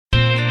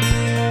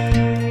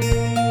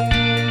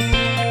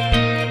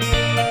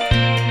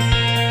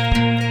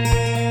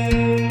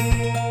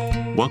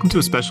Welcome to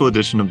a special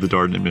edition of the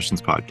Darden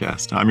Admissions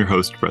Podcast. I'm your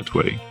host, Brett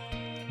Twitty.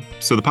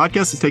 So the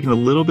podcast is taking a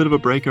little bit of a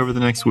break over the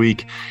next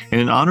week,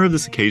 and in honor of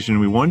this occasion,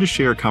 we wanted to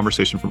share a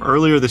conversation from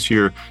earlier this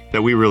year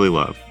that we really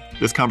love.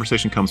 This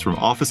conversation comes from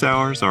Office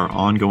Hours, our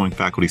ongoing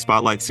faculty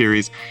spotlight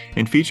series,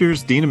 and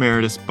features Dean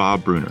Emeritus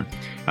Bob Bruner.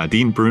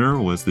 Dean Bruner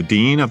was the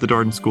Dean of the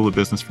Darden School of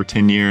Business for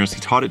 10 years.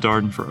 He taught at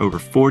Darden for over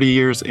 40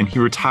 years, and he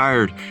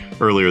retired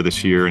earlier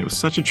this year. And it was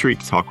such a treat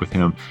to talk with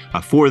him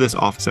for this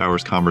Office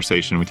Hours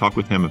conversation. We talked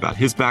with him about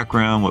his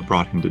background, what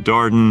brought him to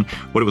Darden,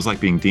 what it was like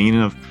being Dean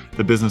of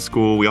the business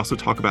school. We also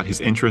talk about his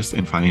interest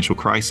in financial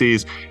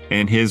crises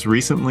and his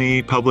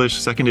recently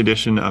published second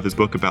edition of his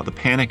book about the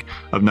Panic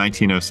of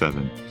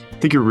 1907. I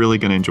think you're really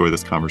going to enjoy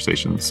this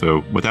conversation.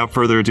 So without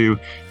further ado,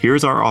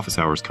 here's our Office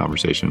Hours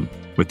conversation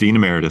with Dean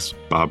Emeritus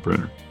Bob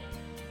Bruner.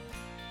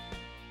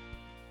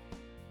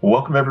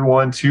 Welcome,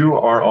 everyone, to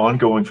our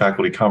ongoing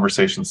faculty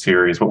conversation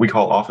series, what we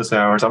call Office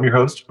Hours. I'm your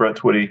host, Brett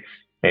Twitty,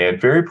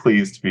 and very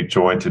pleased to be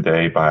joined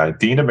today by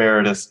Dean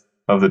Emeritus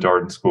of the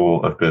Darden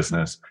School of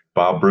Business,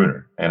 Bob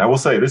Bruner. And I will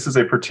say this is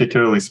a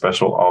particularly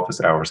special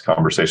Office Hours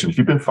conversation. If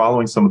you've been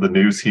following some of the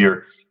news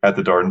here at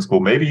the Darden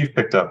School, maybe you've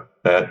picked up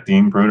that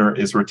Dean Bruner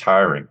is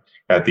retiring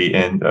at the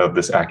end of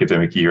this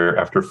academic year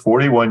after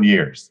 41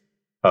 years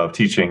of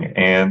teaching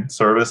and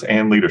service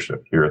and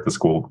leadership here at the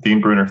school. Dean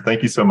Bruner,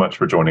 thank you so much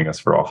for joining us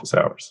for Office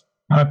Hours.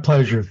 My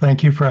pleasure.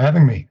 Thank you for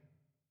having me.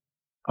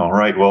 All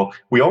right. Well,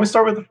 we always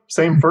start with the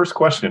same first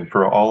question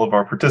for all of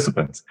our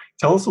participants.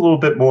 Tell us a little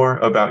bit more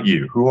about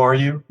you. Who are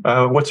you?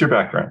 What's your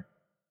background?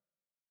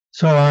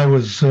 So I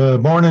was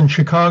born in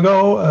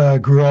Chicago,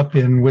 grew up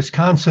in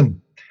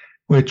Wisconsin,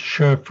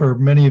 which for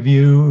many of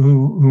you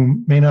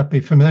who may not be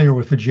familiar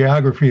with the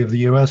geography of the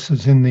U.S.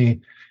 is in the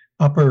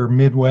upper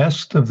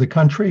Midwest of the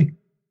country.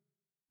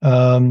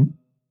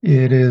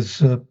 It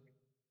is a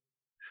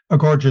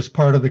gorgeous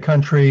part of the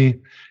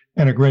country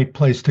and a great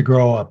place to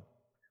grow up.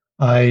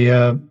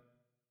 I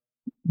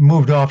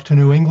moved off to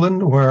New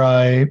England, where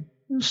I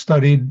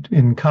studied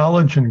in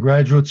college and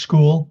graduate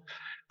school.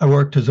 I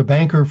worked as a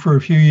banker for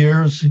a few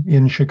years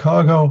in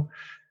Chicago,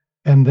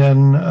 and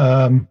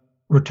then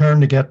returned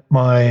to get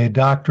my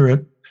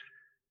doctorate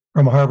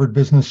from Harvard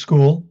Business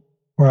School,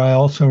 where I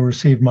also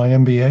received my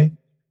MBA,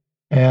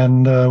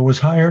 and was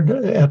hired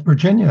at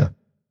Virginia.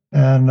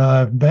 And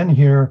I've been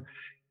here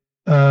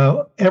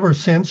ever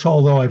since,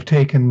 although I've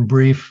taken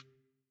brief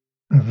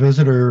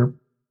visitorships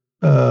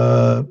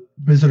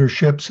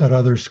at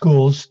other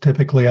schools,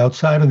 typically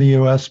outside of the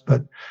U.S.,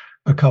 but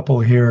a couple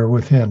here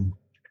within.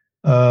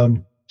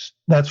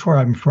 That's where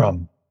I'm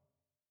from.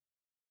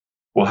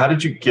 Well, how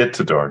did you get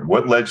to Darden?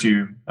 What led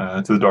you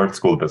to the Darden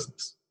School of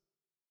Business?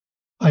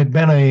 I'd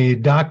been a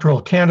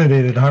doctoral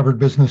candidate at Harvard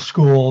Business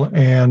School,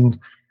 and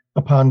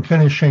upon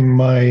finishing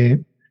my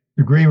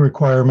degree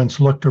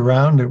requirements, looked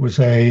around. It was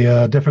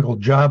a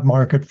difficult job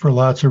market for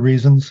lots of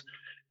reasons,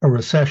 a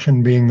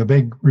recession being the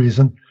big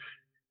reason.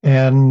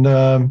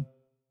 And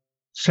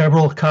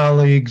several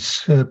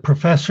colleagues,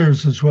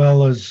 professors, as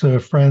well as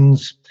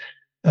friends,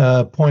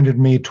 pointed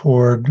me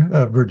toward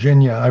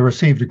Virginia. I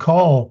received a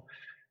call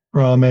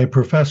from a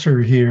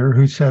professor here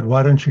who said,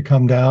 "Why don't you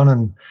come down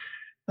and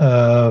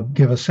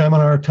give a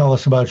seminar, tell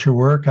us about your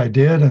work?" I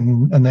did,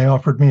 and they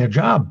offered me a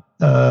job.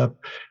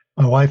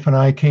 My wife and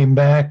I came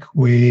back,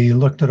 we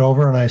looked it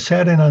over, and I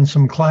sat in on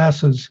some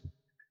classes,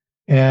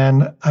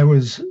 and I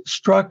was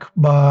struck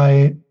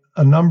by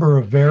a number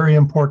of very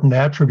important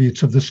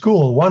attributes of the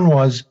school. One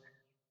was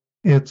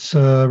its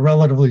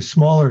relatively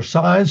smaller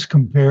size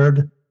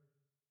compared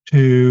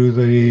to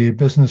the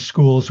business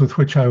schools with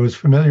which I was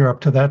familiar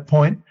up to that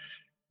point.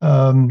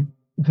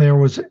 There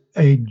was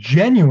a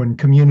genuine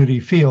community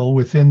feel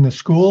within the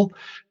school.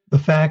 The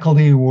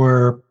faculty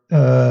were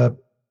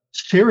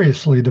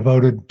seriously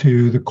devoted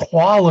to the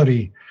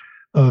quality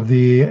of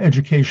the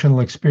educational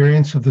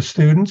experience of the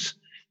students.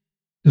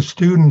 The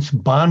students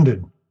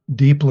bonded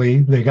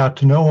deeply. They got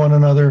to know one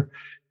another.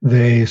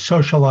 They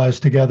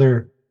socialized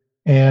together.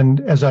 And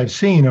as I've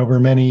seen over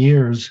many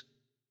years,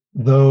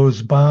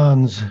 those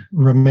bonds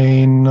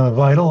remain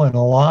vital and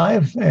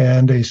alive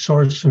and a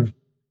source of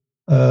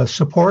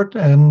support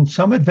and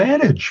some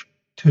advantage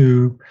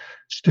to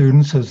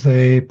students as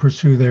they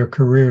pursue their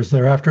careers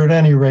thereafter. At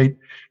any rate,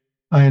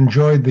 I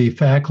enjoyed the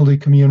faculty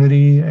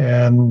community,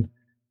 and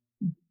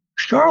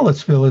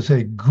Charlottesville is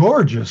a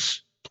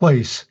gorgeous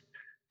place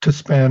to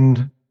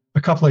spend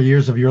a couple of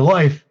years of your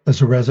life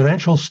as a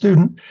residential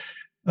student.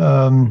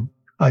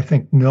 I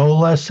think no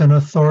less an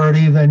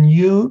authority than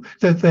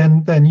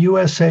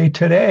USA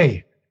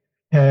Today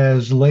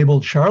has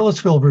labeled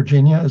Charlottesville,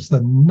 Virginia, as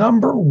the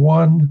number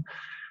one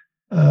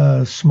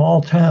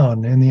small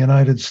town in the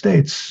United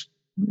States.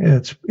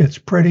 It's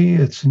pretty.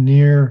 It's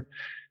near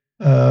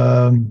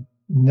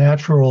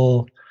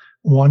natural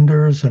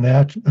wonders, a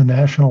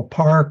national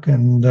park,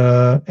 and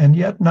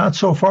yet not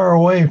so far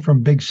away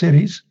from big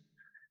cities.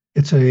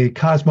 It's a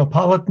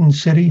cosmopolitan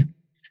city.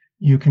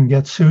 You can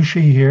get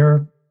sushi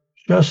here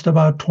just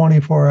about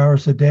 24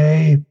 hours a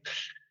day.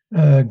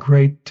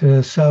 Great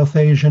South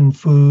Asian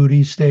food,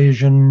 East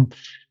Asian,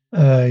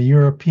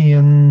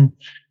 European,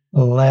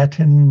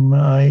 Latin.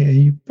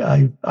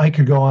 I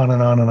could go on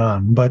and on and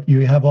on, but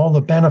you have all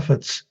the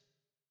benefits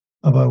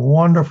of a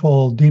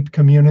wonderful, deep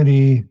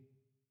community,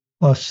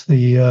 plus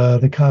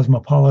the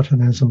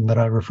cosmopolitanism that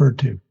I referred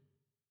to.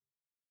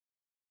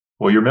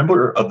 Well, you're a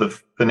member of the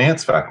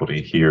finance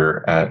faculty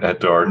here at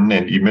Darden,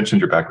 and you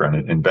mentioned your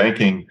background in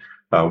banking.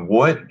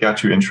 What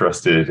got you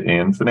interested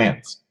in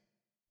finance?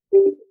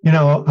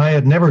 I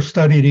had never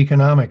studied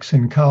economics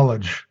in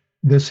college.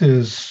 This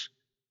is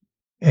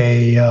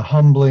a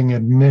humbling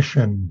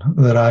admission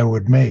that I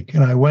would make.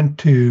 And I went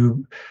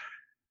to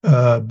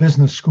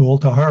business school,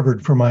 to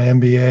Harvard, for my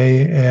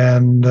MBA,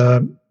 and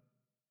it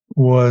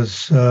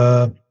was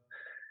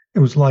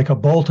like a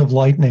bolt of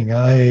lightning.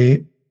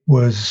 I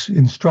was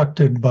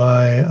instructed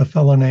by a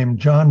fellow named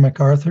John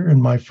MacArthur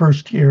in my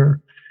first year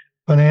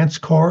finance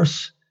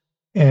course,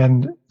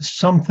 and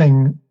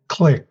something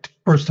clicked.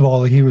 First of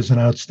all, he was an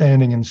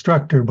outstanding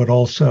instructor, but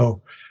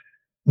also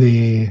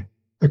the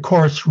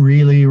course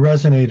really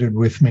resonated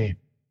with me.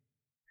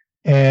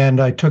 And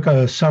I took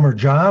a summer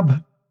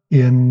job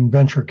in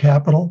venture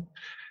capital.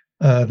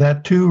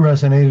 That too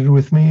resonated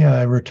with me.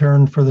 I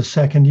returned for the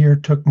second year,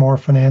 took more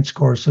finance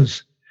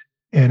courses,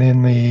 and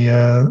in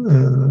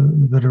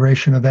the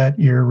duration of that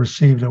year,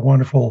 received a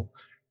wonderful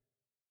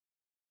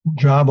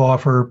job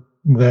offer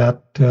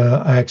that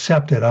I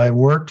accepted. I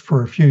worked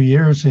for a few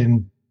years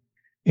in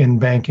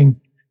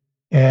banking,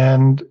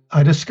 and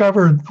I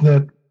discovered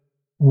that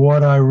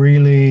what I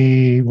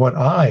really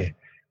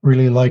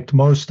liked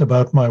most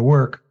about my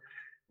work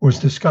was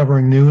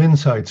discovering new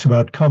insights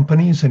about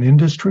companies and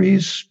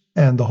industries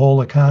and the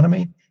whole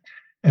economy,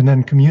 and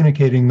then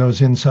communicating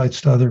those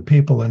insights to other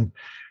people. And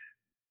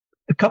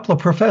a couple of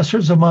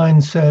professors of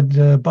mine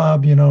said,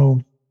 Bob,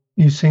 you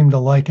seem to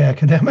like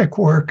academic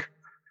work,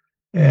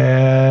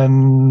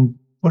 and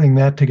putting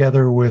that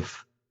together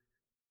with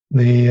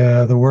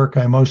the work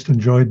I most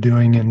enjoyed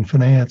doing in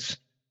finance,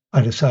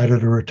 I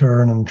decided to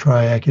return and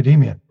try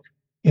academia.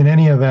 In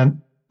any event,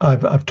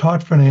 I've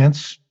taught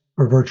finance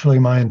for virtually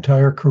my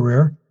entire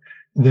career.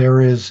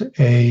 There is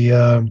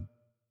a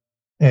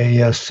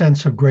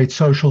sense of great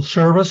social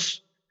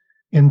service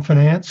in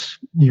finance.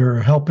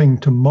 You're helping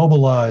to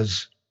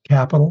mobilize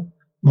capital,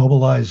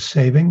 mobilize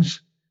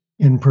savings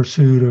in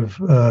pursuit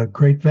of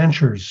great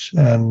ventures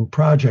and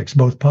projects,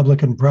 both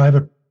public and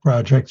private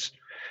projects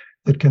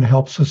that can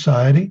help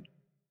society.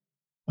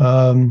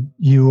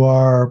 You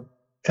are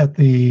at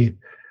the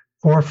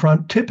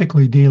forefront,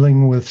 typically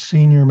dealing with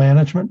senior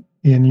management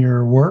in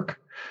your work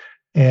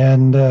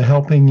and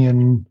helping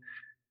in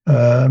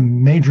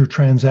major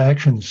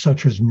transactions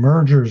such as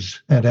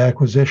mergers and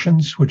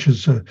acquisitions, which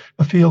is a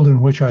field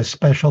in which I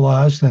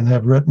specialized and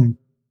have written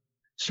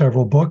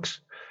several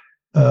books.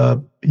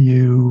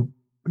 You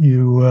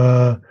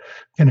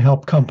can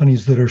help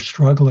companies that are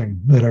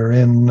struggling, that are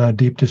in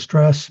deep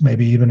distress,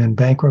 maybe even in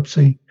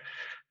bankruptcy.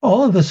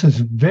 All of this is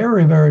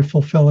very, very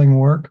fulfilling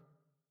work.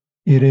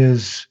 It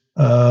is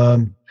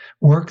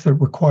work that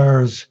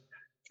requires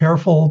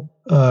careful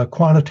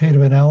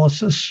quantitative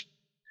analysis.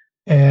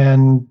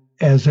 And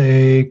as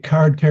a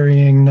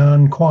card-carrying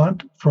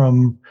non-quant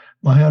from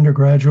my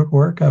undergraduate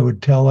work, I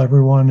would tell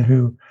everyone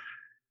who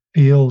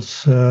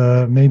feels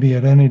maybe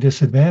at any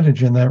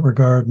disadvantage in that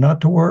regard not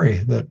to worry,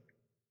 that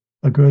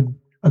a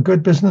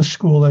good business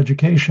school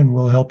education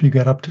will help you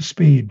get up to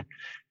speed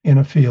in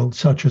a field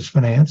such as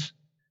finance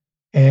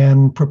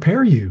and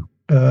prepare you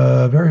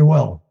very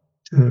well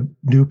to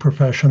do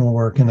professional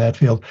work in that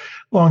field.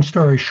 Long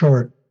story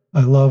short,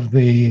 I love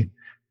the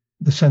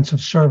sense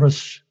of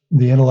service,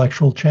 the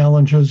intellectual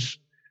challenges,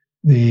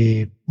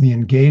 the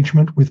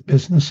engagement with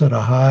business at a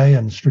high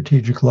and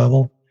strategic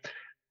level,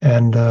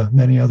 and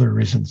many other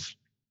reasons.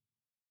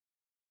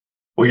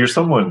 Well, you're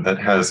someone that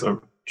has a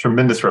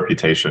tremendous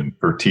reputation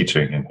for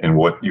teaching and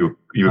what you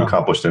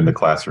accomplished in the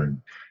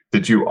classroom.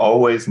 Did you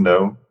always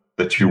know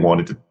that you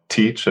wanted to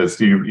teach? As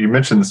you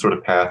mentioned the sort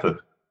of path of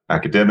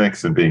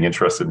academics and being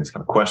interested in these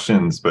kind of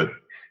questions, but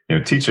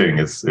teaching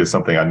is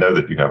something I know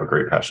that you have a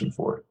great passion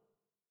for.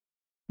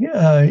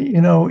 Yeah,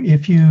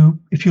 if you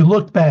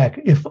look back,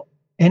 if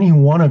any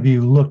one of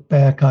you look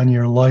back on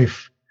your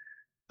life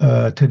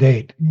to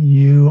date,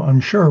 you, I'm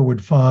sure,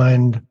 would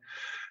find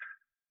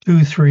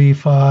 2, 3,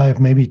 5,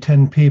 maybe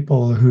 10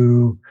 people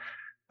who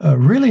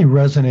really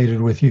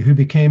resonated with you, who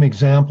became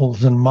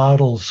examples and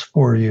models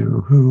for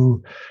you,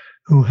 who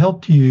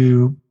helped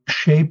you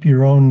shape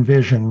your own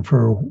vision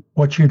for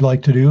what you'd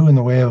like to do in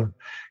the way of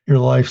your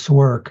life's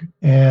work.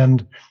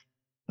 And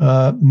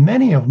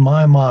many of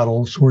my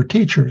models were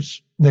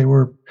teachers. They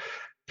were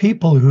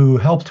people who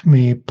helped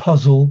me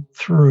puzzle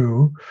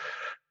through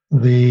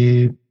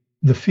the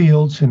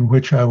fields in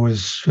which I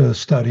was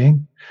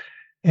studying.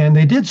 And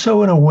they did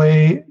so in a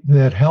way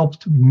that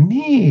helped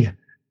me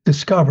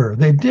discover.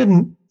 They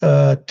didn't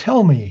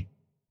tell me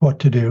what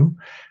to do.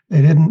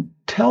 They didn't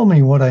tell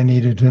me what I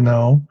needed to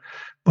know,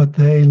 but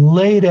they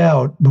laid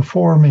out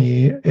before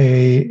me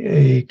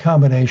a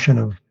combination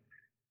of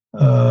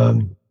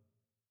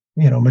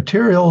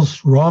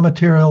materials, raw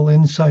material,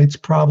 insights,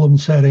 problem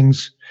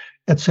settings,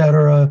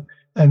 etc.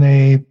 And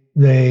they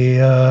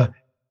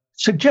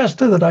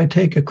suggested that I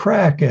take a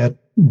crack at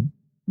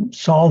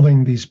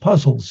solving these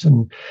puzzles.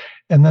 And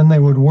then they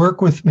would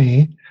work with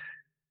me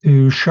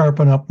to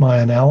sharpen up my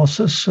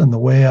analysis and the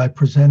way I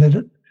presented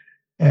it.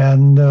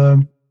 And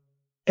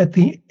at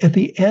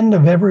the end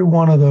of every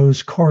one of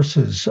those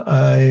courses,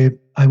 I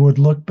would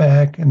look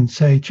back and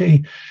say,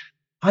 gee,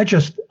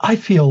 I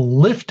feel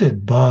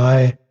lifted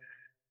by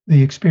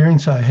the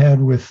experience I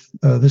had with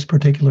this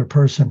particular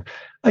person.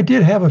 I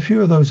did have a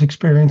few of those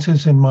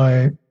experiences in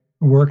my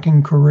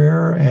working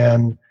career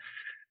and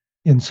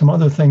in some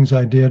other things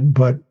I did,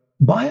 but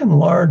by and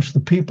large,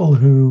 the people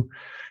who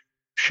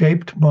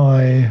shaped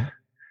my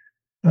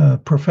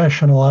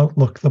professional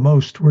outlook the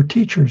most were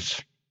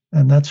teachers,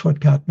 and that's what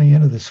got me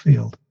into this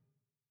field.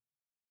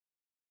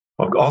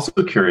 I'm also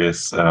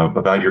curious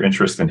about your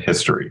interest in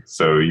history.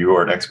 So you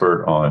are an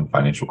expert on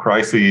financial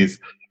crises,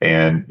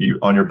 and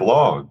on your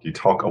blog, you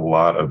talk a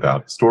lot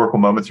about historical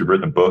moments. You've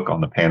written a book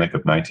on the Panic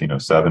of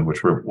 1907,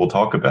 which we'll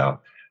talk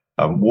about.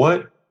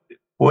 What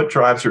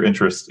drives your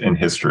interest in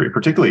history,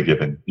 particularly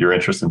given your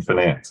interest in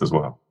finance as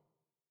well?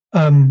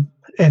 And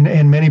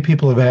many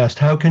people have asked,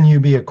 how can you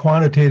be a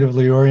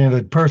quantitatively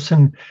oriented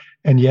person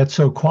and yet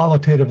so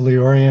qualitatively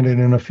oriented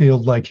in a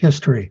field like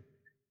history?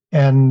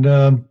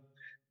 And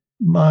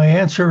my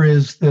answer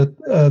is that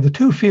the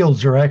two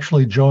fields are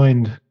actually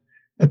joined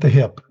at the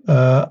hip.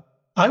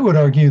 I would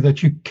argue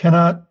that you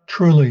cannot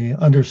truly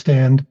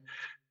understand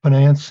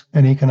finance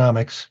and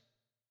economics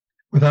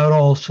without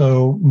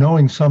also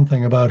knowing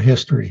something about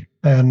history,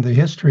 and the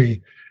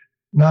history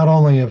not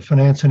only of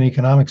finance and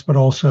economics, but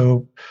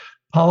also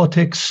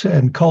politics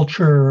and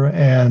culture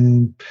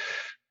and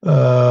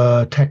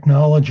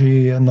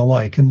technology and the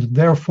like. And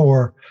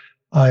therefore,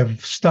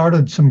 I've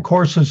started some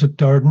courses at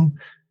Darden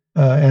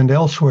and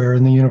elsewhere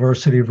in the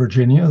University of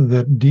Virginia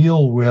that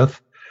deal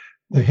with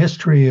the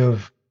history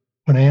of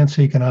finance,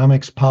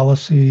 economics,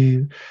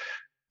 policy,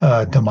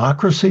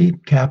 democracy,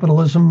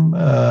 capitalism,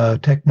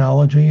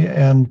 technology.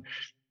 And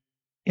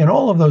in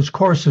all of those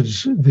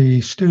courses,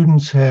 the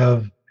students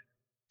have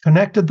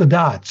connected the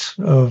dots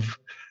of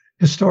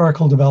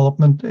historical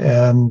development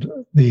and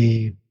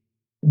the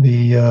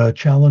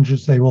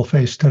challenges they will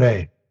face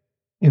today.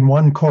 In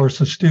one course,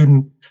 a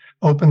student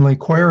openly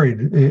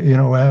queried,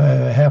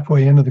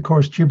 halfway into the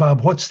course, gee,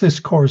 Bob, what's this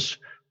course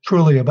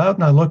truly about?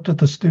 And I looked at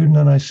the student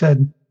and I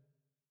said,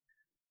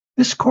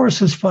 this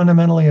course is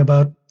fundamentally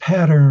about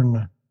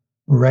pattern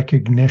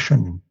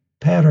recognition.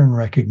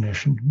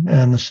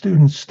 And the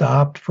student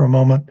stopped for a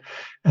moment,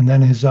 and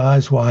then his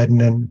eyes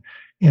widened and,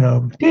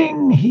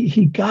 ding,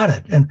 he got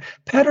it. And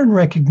pattern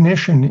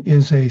recognition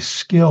is a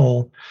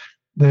skill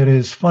that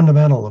is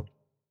fundamental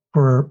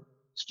for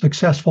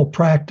successful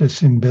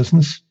practice in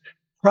business,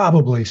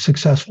 probably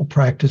successful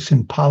practice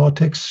in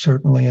politics,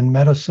 certainly in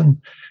medicine,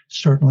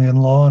 certainly in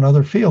law and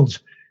other fields.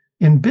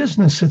 In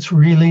business, it's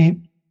really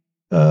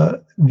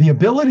the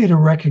ability to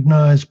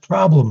recognize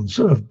problems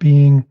of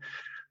being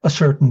a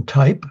certain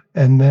type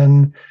and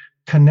then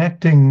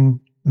connecting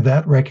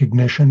that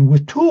recognition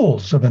with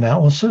tools of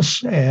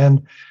analysis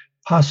and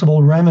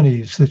possible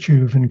remedies that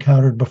you've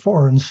encountered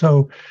before. And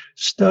so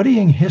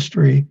studying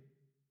history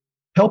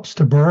helps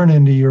to burn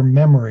into your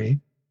memory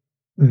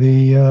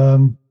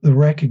the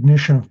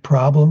recognition of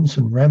problems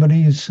and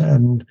remedies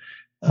and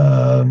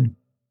a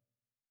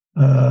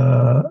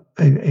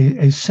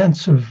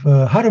sense of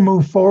how to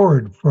move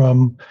forward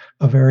from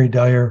a very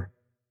dire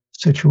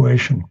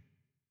situation.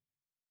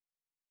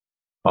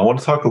 I want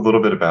to talk a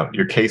little bit about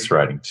your case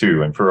writing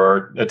too. And for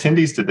our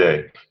attendees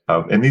today,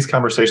 in these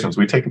conversations,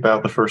 we take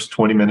about the first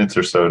 20 minutes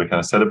or so to kind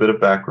of set a bit of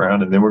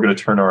background, and then we're going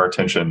to turn our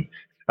attention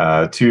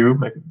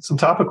to some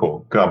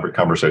topical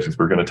conversations.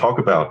 We're going to talk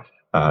about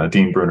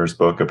Dean Bruner's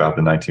book about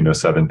the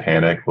 1907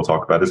 panic. We'll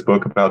talk about his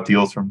book about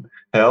deals from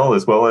hell,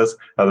 as well as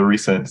the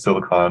recent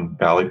Silicon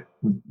Valley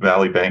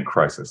Bank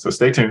crisis. So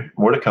stay tuned,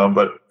 more to come.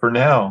 But for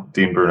now,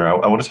 Dean Bruner,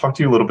 I want to talk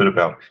to you a little bit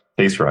about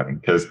case writing,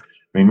 because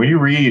when you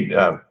read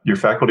your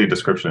faculty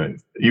description,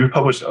 you've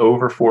published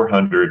over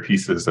 400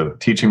 pieces of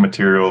teaching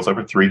materials,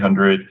 over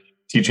 300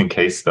 teaching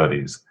case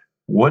studies.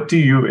 What do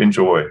you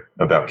enjoy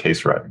about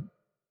case writing?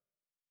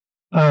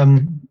 I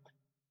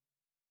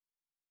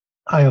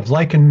have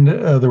likened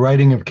the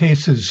writing of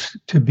cases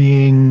to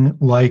being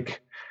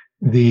like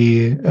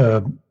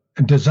the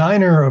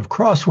designer of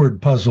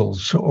crossword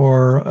puzzles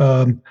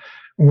or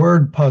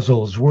word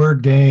puzzles,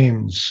 word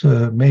games,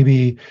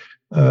 maybe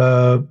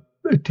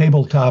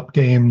tabletop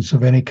games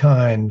of any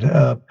kind.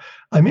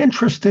 I'm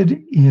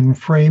interested in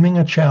framing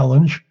a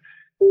challenge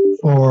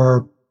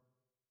for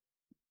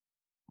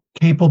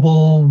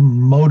capable,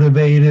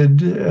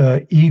 motivated,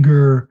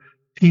 eager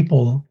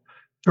people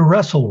to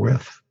wrestle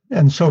with.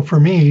 And so for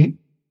me,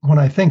 when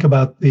I think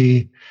about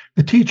the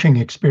teaching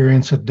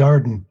experience at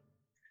Darden,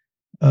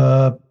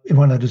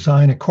 when I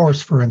design a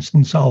course, for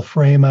instance, I'll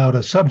frame out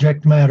a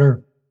subject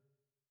matter.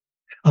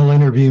 I'll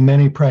interview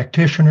many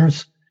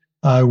practitioners.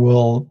 I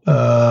will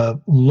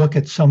look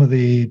at some of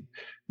the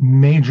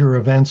major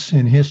events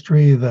in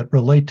history that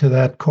relate to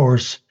that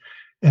course,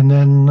 and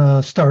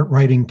then start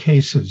writing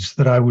cases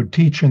that I would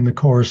teach in the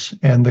course,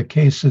 and the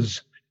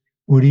cases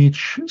would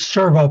each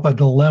serve up a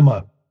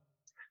dilemma,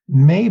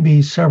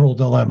 maybe several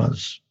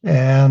dilemmas,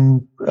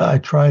 and I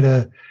try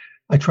to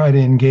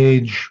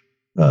engage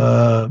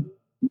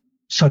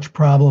such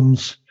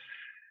problems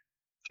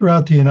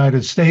throughout the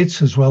United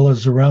States as well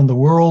as around the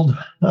world,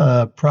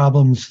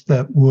 problems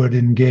that would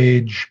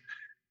engage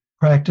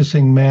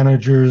practicing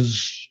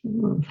managers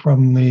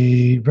from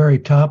the very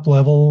top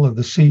level of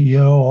the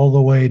CEO all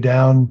the way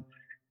down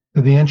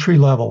to the entry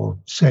level,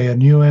 say a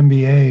new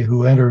MBA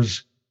who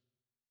enters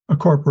a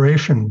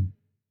corporation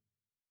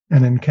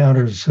and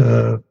encounters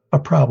a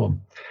problem.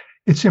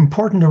 It's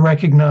important to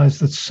recognize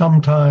that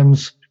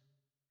sometimes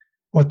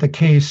what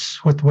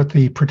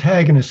the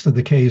protagonist of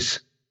the case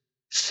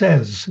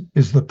says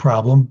is the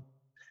problem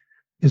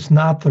is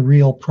not the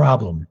real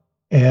problem.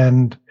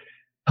 And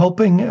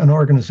helping an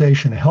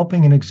organization,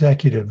 helping an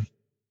executive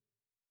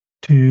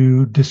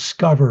to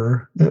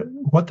discover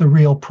what the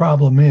real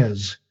problem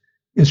is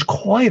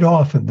quite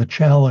often the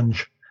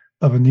challenge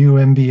of a new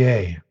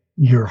MBA.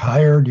 You're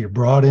hired, you're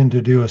brought in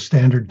to do a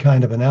standard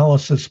kind of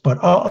analysis, but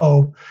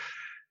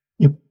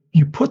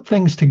you put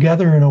things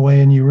together in a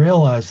way and you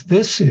realize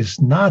this is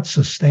not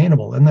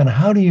sustainable. And then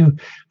how do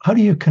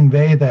you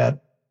convey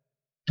that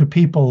to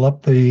people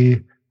up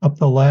the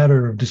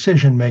ladder of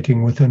decision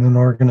making within an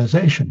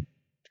organization?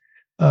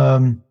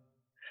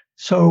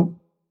 So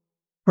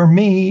for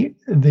me,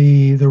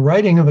 the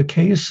writing of a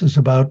case is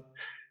about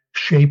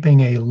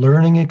shaping a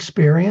learning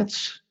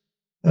experience,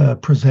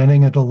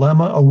 presenting a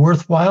dilemma, a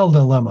worthwhile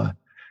dilemma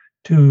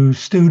to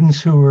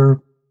students who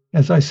are,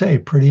 as I say,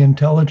 pretty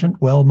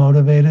intelligent,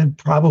 well-motivated,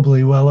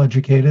 probably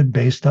well-educated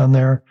based on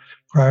their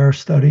prior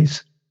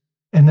studies,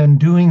 and then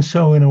doing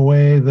so in a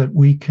way that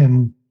we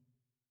can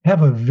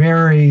have a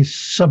very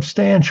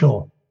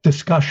substantial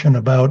discussion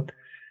about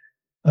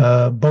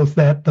both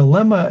that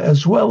dilemma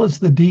as well as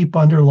the deep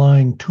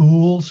underlying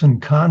tools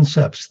and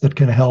concepts that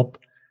can help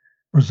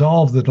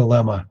resolve the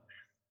dilemma,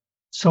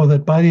 so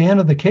that by the end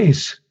of the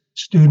case,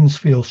 students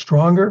feel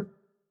stronger,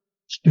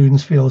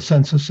 students feel a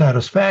sense of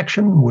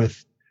satisfaction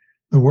with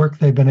the work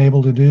they've been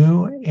able to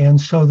do, and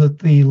so that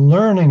the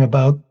learning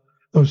about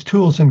those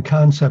tools and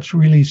concepts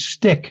really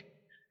stick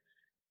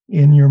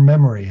in your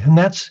memory. And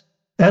that's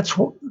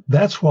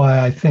why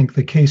I think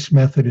the case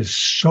method is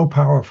so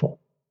powerful.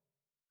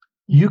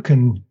 You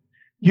can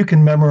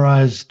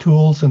memorize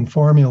tools and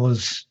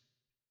formulas,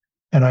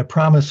 and I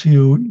promise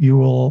you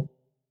will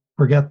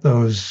forget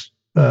those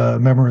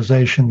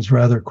memorizations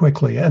rather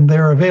quickly. And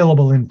they're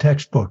available in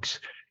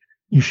textbooks.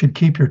 You should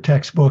keep your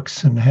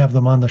textbooks and have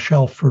them on the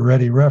shelf for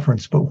ready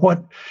reference. But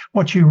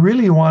what you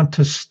really want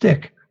to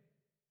stick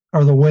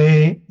are the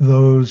way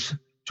those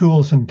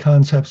tools and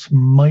concepts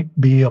might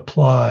be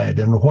applied,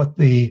 and what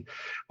the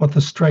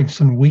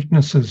strengths and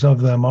weaknesses of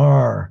them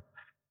are,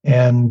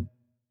 and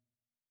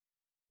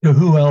to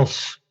who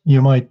else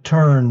you might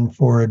turn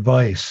for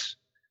advice,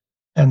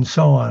 and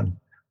so on.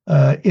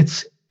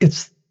 It's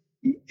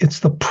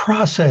the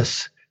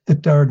process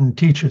that Darden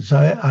teaches.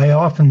 I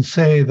often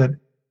say that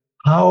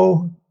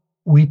how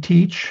we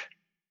teach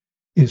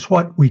is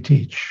what we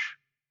teach.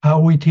 How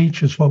we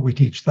teach is what we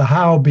teach. The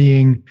how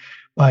being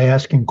by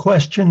asking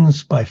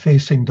questions, by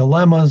facing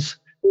dilemmas,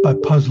 by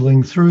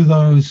puzzling through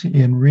those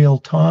in real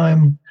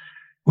time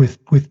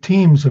with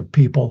teams of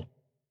people,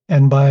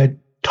 and by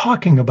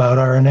talking about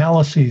our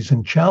analyses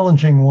and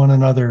challenging one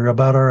another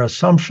about our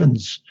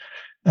assumptions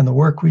and the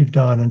work we've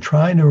done and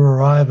trying to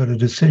arrive at a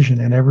decision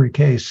in every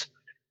case.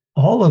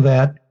 All of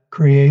that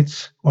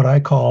creates what I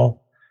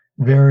call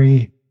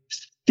very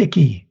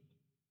sticky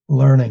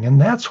learning. And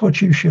that's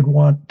what you should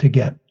want to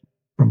get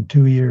from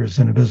 2 years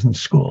in a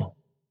business school.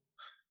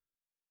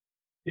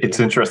 It's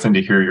interesting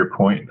to hear your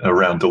point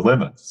around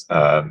dilemmas,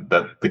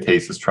 that the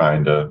case is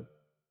trying to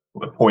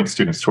point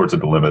students towards a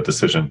dilemma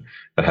decision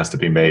that has to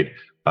be made.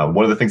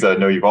 One of the things that I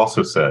know you've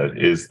also said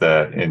is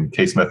that in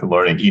case method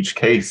learning, each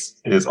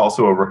case is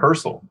also a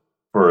rehearsal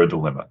for a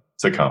dilemma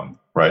to come,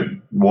 right?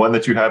 One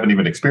that you haven't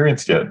even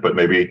experienced yet, but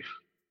maybe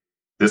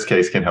this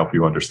case can help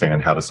you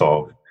understand how to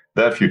solve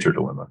that future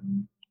dilemma.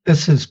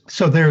 There's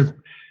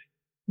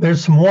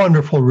some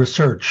wonderful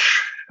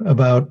research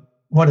about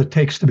what it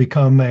takes to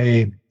become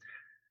an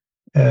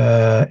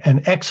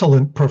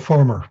excellent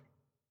performer.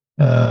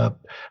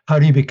 How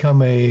do you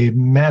become a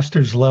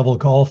master's level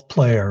golf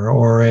player,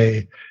 or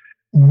a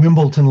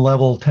Wimbledon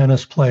level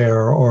tennis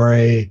player, or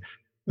a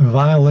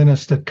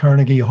violinist at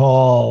Carnegie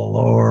Hall,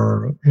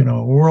 or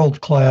world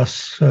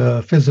class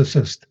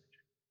physicist?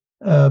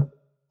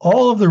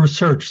 All of the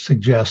research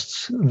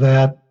suggests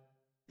that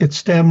it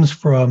stems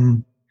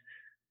from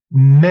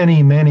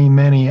many, many,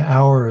 many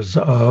hours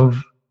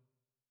of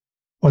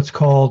what's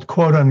called,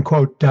 quote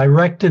unquote,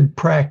 directed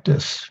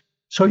practice.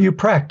 So you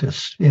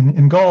practice.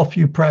 In golf,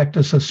 you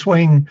practice a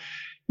swing,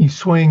 you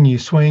swing, you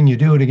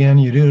do it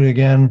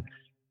again.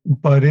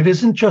 But it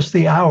isn't just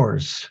the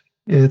hours.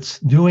 It's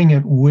doing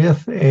it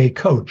with a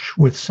coach,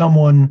 with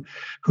someone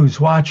who's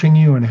watching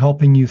you and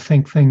helping you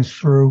think things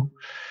through.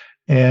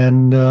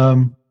 And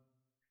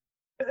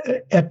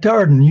at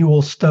Darden, you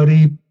will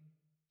study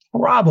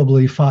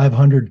probably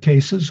 500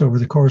 cases over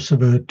the course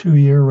of a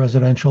 2-year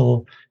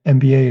residential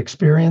MBA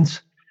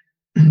experience.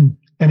 And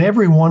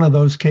every one of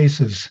those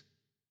cases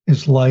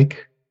is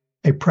like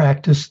a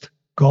practiced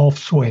golf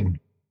swing.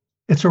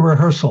 It's a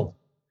rehearsal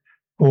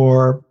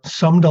for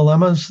some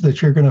dilemmas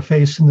that you're going to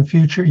face in the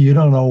future. You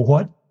don't know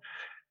what,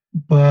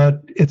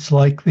 but it's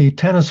like the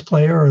tennis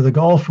player or the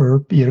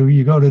golfer.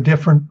 You go to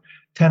different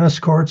tennis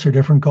courts or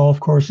different golf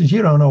courses.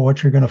 You don't know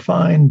what you're going to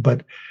find,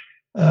 but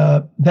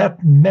that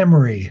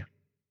memory,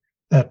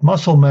 that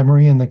muscle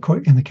memory in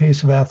the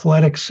case of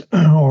athletics,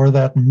 or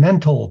that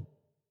mental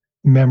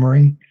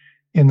memory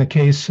in the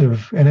case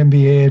of an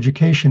MBA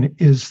education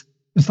is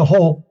the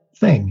whole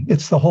thing.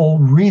 It's the whole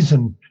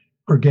reason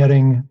for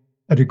getting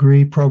a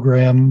degree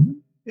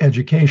program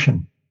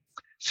education.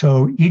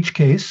 So each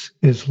case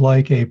is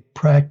like a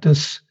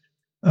practice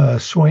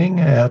swing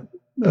at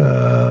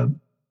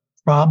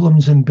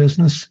problems in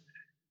business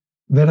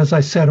that, as I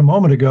said a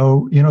moment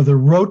ago, the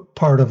rote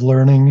part of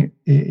learning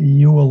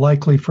you will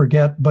likely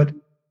forget, but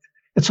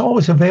it's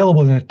always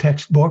available in a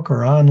textbook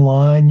or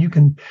online. You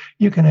can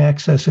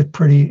access it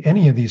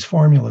any of these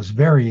formulas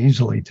very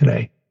easily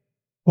today.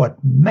 What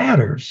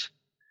matters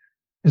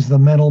is the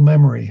mental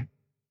memory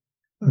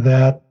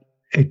that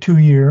a good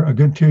 2-year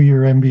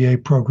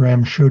MBA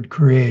program should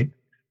create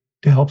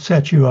to help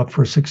set you up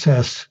for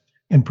success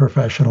in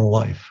professional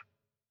life.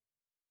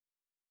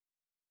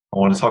 I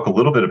want to talk a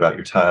little bit about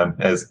your time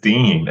as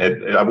dean.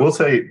 And I will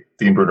say,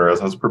 Dean Bruner,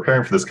 as I was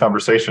preparing for this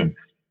conversation,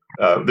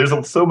 there's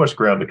so much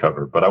ground to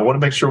cover, but I want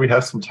to make sure we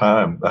have some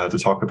time to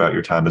talk about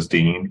your time as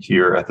dean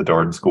here at the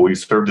Darden School. You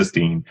served as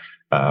dean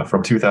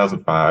from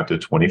 2005 to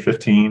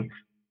 2015.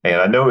 And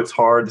I know it's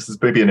hard. This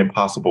is maybe an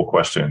impossible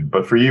question,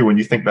 but for you, when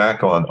you think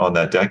back on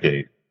that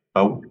decade,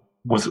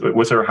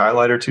 was there a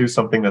highlight or two,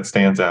 something that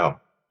stands out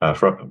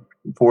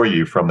for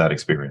you from that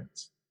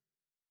experience?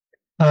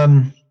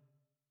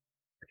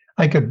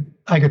 I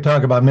could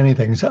talk about many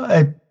things.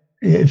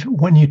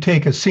 When you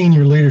take a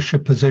senior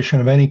leadership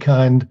position of any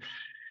kind,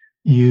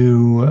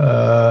 you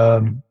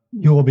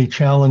will be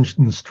challenged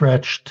and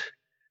stretched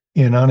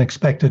in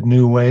unexpected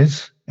new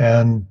ways.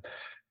 And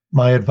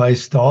my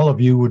advice to all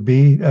of you would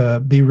be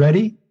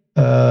ready.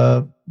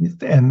 And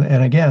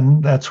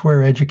again, that's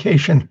where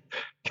education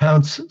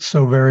counts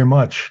so very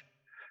much,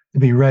 to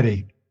be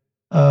ready.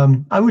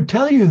 I would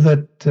tell you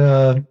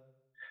that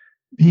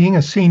being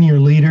a senior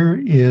leader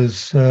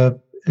is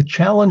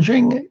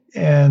challenging,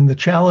 and the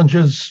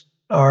challenges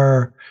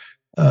are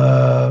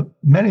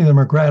many of them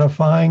are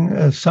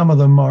gratifying. Some of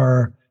them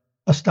are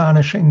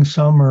astonishing.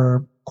 Some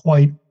are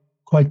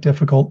quite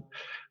difficult.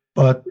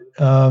 But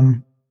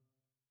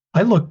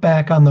I look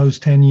back on those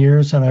 10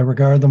 years and I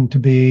regard them to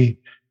be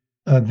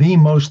the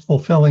most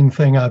fulfilling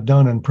thing I've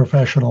done in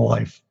professional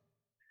life.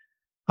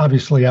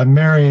 Obviously, I'm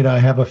married. I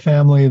have a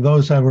family.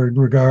 Those I would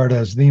regard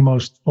as the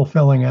most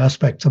fulfilling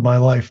aspects of my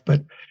life.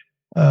 But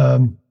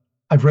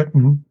I've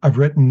written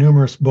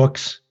numerous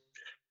books,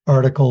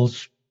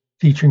 articles,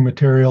 teaching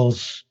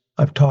materials.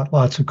 I've taught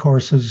lots of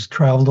courses,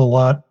 traveled a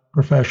lot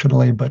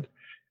professionally, but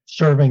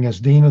serving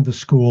as dean of the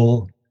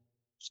school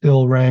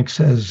still ranks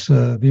as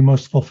the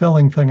most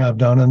fulfilling thing I've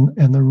done.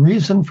 And the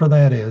reason for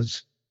that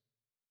is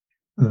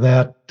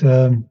that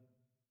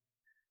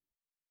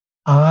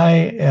I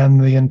and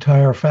the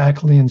entire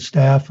faculty and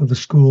staff of the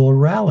school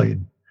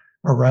rallied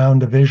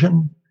around a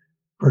vision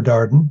for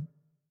Darden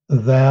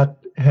that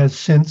has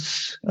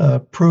since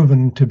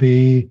proven to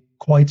be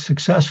quite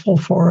successful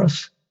for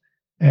us,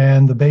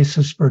 and the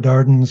basis for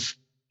Darden's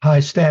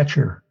high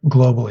stature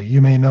globally. You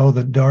may know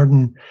that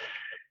Darden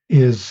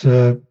is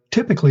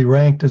typically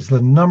ranked as the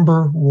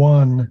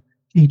 #1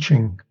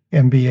 teaching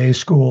MBA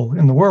school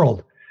in the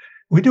world.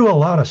 We do a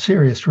lot of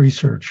serious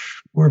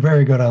research. We're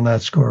very good on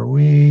that score.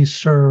 We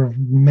serve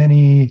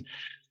many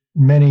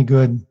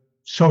good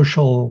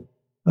social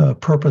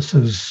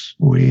purposes.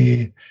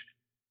 We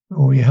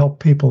help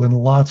people in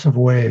lots of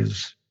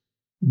ways.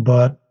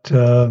 But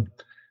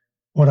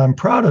what I'm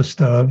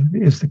proudest of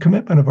is the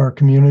commitment of our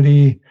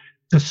community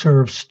to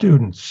serve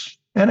students,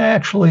 and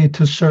actually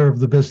to serve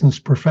the business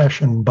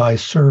profession by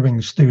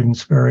serving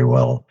students very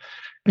well,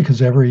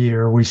 because every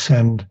year we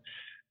send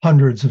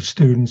hundreds of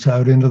students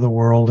out into the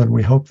world, and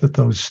we hope that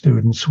those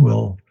students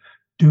will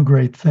do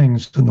great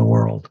things in the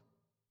world.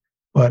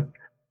 But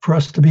for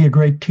us to be a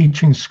great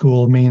teaching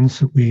school means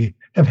that we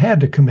have had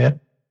to commit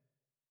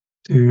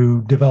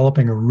to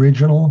developing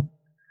original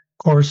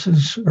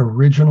courses,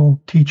 original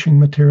teaching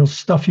materials,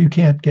 stuff you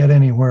can't get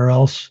anywhere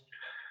else,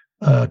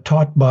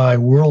 taught by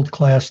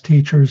world-class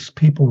teachers,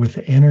 people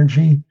with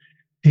energy,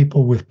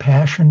 people with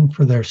passion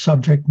for their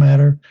subject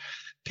matter,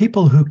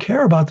 people who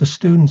care about the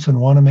students and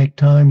want to make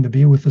time to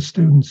be with the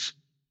students,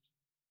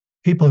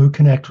 people who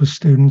connect with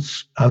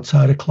students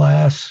outside of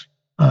class,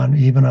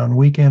 even on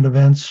weekend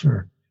events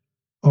or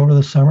over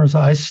the summers.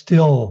 I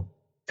still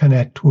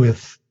connect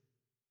with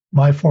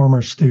my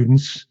former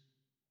students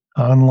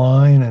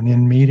online and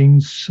in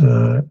meetings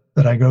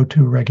that I go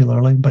to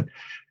regularly. But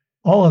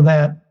all of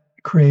that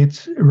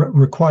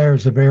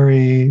requires a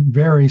very,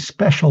 very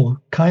special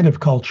kind of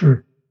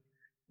culture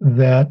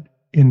that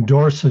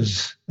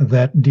endorses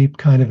that deep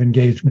kind of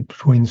engagement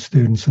between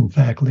students and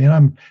faculty.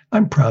 And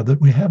I'm proud that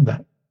we have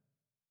that.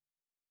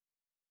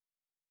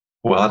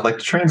 Well, I'd like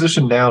to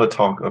transition now to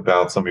talk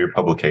about some of your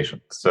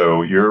publications.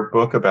 So your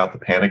book about the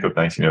Panic of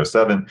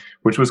 1907,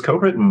 which was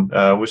co-written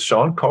with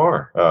Sean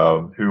Carr,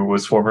 who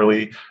was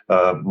formerly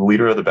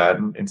leader of the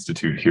Batten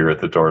Institute here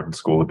at the Darden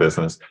School of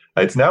Business.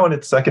 It's now in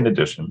its second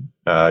edition.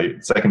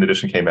 Second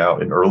edition came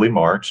out in early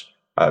March.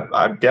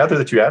 I gather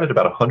that you added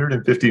about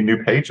 150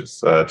 new pages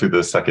to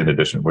the second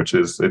edition, which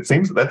it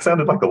seems that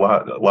sounded like a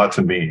lot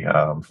to me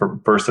from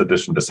first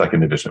edition to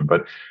second edition.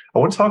 But I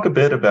want to talk a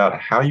bit about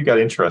how you got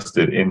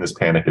interested in this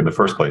panic in the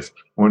first place.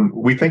 When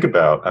we think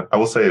about, I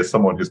will say as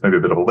someone who's maybe a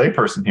bit of a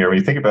layperson here, when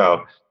you think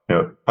about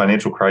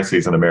financial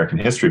crises in American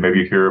history, maybe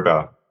you hear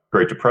about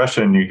Great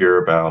Depression, you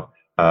hear about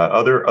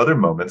other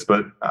moments,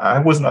 but I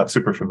was not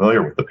super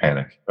familiar with the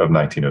panic of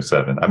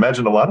 1907. I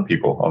imagine a lot of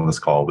people on this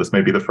call, this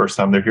may be the first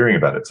time they're hearing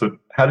about it. So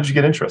how did you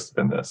get interested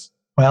in this?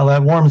 Well,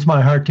 that warms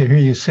my heart to hear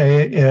you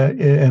say it.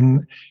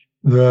 And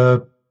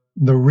the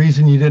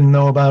reason you didn't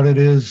know about it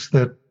is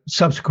that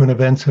subsequent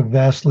events have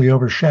vastly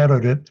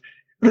overshadowed it.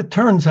 But it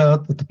turns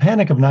out that the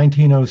Panic of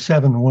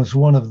 1907 was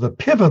one of the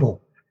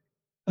pivotal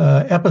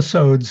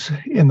episodes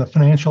in the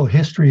financial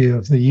history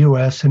of the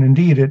U.S. And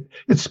indeed,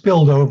 it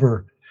spilled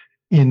over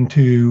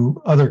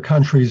into other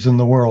countries in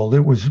the world.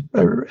 It was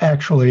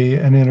actually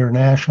an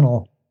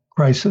international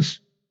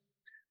crisis.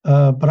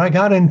 But I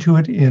got into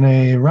it in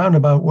a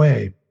roundabout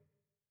way.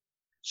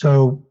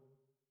 So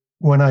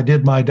when I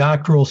did my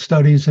doctoral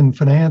studies in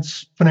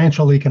finance,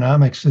 financial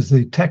economics is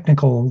the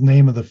technical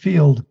name of the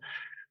field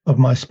of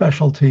my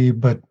specialty.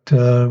 But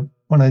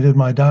when I did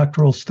my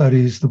doctoral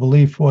studies, the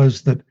belief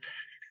was that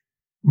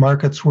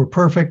markets were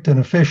perfect and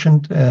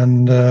efficient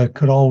and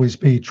could always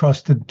be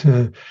trusted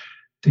to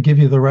give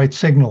you the right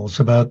signals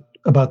about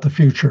the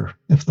future.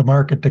 If the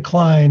market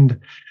declined,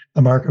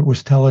 the market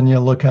was telling you,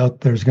 look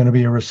out, there's going to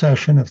be a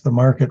recession. If the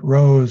market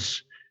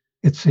rose,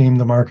 it seemed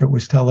the market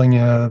was telling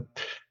you,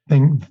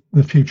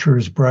 the future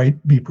is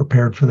bright, be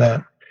prepared for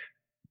that.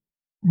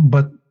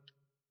 But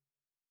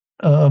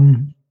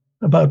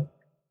about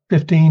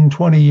 15,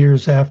 20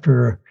 years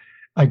after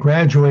I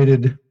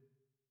graduated,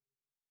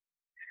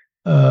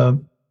 the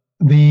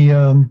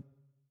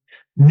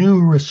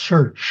new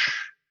research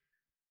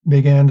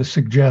began to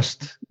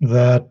suggest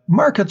that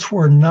markets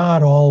were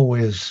not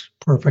always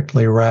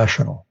perfectly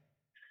rational.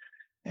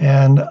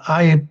 And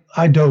I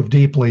dove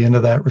deeply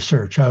into that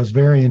research. I was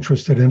very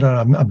interested in it.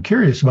 I'm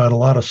curious about a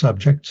lot of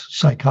subjects.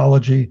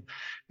 Psychology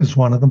is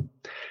one of them.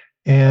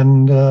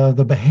 And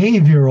the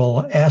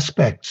behavioral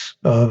aspects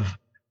of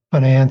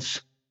finance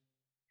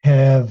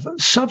have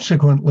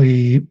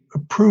subsequently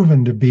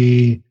proven to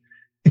be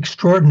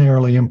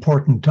extraordinarily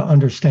important to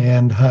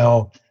understand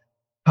how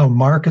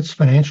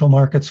financial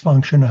markets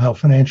function, how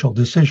financial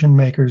decision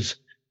makers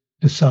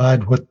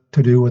decide what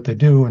to do, what they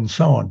do, and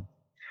so on.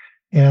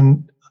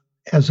 And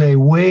as a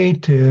way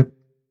to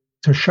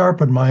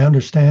sharpen my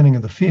understanding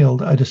of the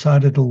field, I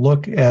decided to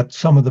look at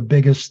some of the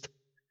biggest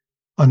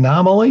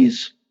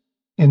anomalies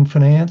in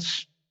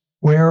finance.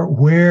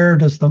 Where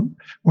does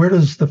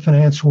the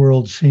finance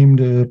world seem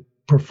to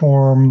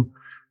perform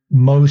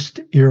most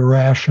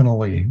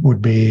irrationally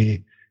would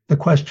be the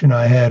question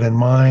I had in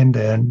mind,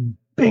 and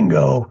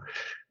bingo,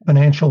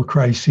 financial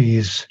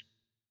crises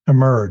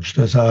emerged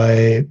as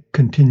I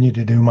continued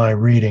to do my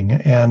reading.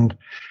 And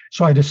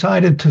so I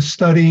decided to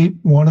study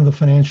one of the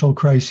financial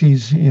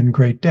crises in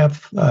great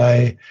depth.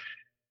 I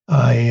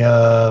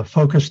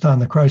focused on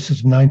the crisis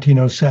of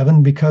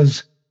 1907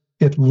 because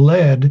it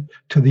led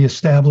to the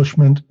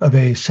establishment of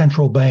a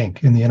central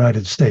bank in the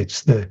United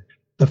States, the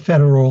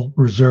Federal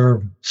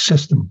Reserve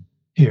System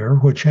here,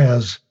 which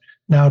has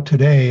now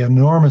today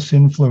enormous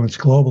influence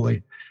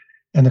globally.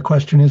 And the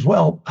question is,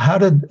 well, how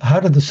did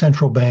the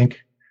central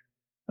bank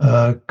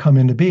come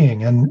into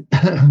being? And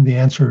the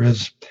answer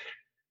is,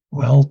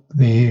 well,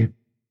 the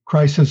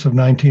crisis of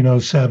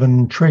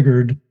 1907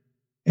 triggered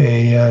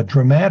a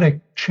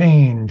dramatic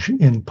change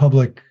in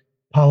public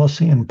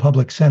policy and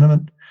public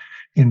sentiment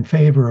in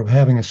favor of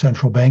having a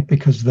central bank,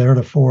 because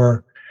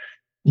theretofore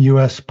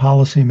U.S.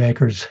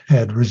 policymakers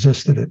had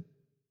resisted it.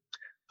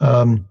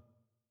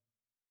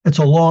 It's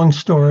a long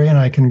story, and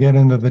I can get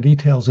into the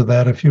details of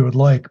that if you would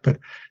like, but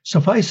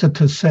suffice it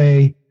to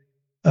say,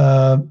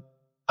 I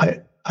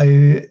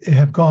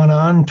have gone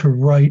on to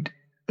write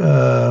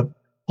a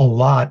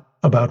lot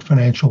about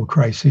financial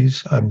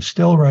crises. I'm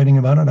still writing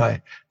about it.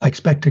 I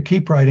expect to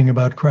keep writing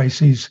about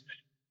crises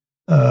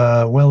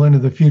well into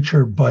the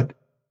future, but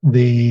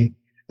the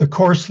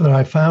course that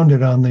I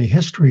founded on the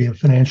history of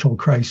financial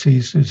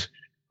crises is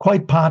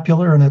quite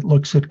popular, and it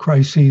looks at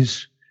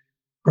crises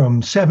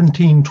from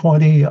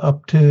 1720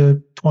 up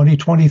to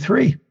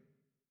 2023.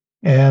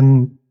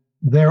 And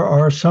there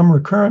are some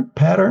recurrent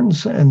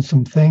patterns and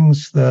some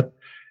things that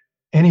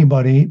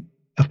anybody,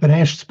 a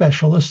financial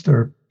specialist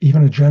or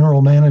even a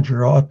general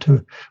manager, ought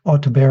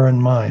to bear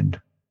in mind.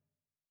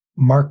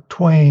 Mark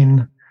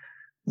Twain,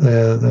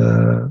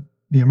 the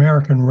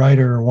American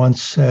writer,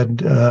 once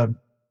said,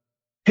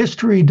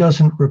 history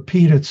doesn't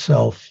repeat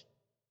itself,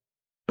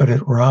 but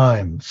it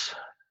rhymes.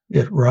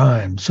 It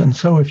rhymes. And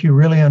so if you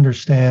really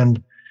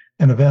understand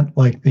an event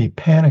like the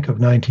Panic of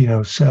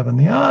 1907,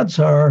 the odds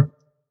are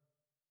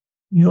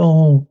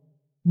you'll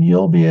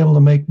be able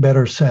to make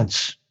better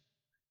sense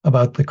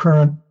about the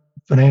current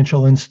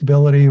financial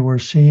instability we're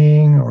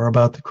seeing, or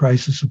about the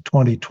crisis of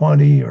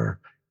 2020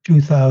 or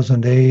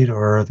 2008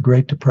 or the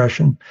Great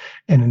Depression.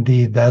 And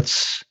indeed,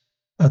 that's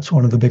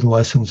one of the big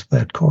lessons of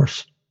that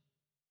course.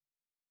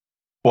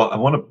 Well, I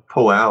want to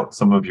pull out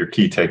some of your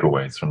key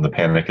takeaways from the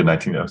Panic in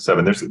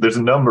 1907. There's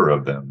a number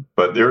of them,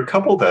 but there are a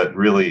couple that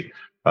really,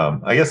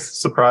 I guess,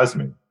 surprised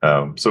me.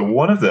 So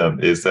one of them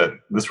is that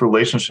this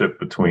relationship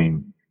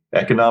between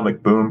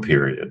economic boom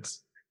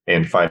periods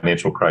and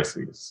financial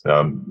crises.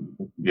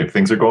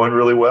 Things are going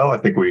really well. I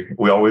think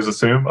we always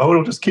assume,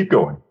 it'll just keep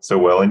going so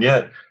well. And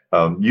yet,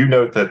 you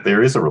note that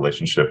there is a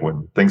relationship.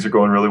 When things are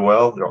going really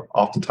well, they're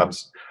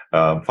oftentimes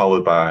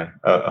followed by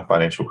a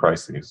financial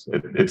crisis.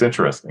 It's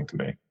interesting to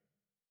me.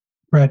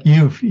 Brett,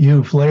 you've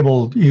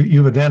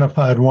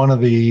identified one of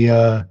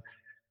the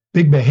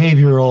big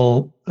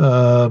behavioral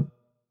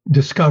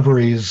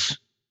discoveries,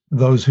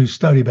 those who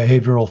study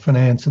behavioral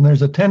finance, and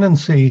there's a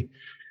tendency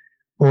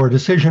for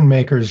decision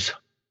makers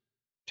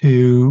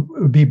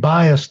to be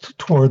biased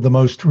toward the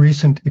most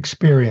recent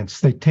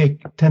experience. They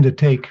tend to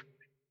take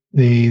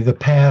the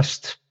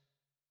past,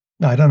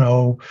 I don't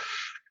know,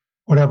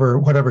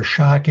 whatever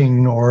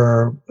shocking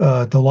or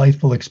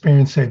delightful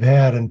experience they've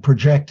had, and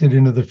project it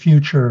into the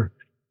future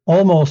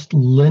almost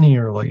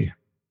linearly.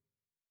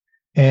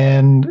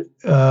 And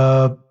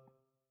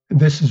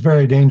this is a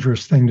very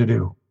dangerous thing to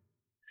do,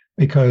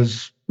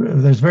 because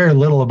there's very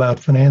little about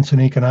finance and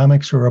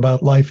economics, or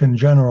about life in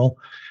general,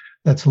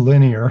 that's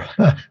linear.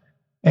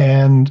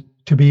 And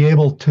to be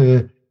able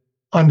to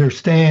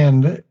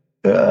understand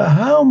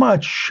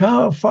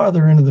how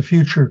farther into the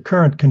future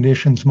current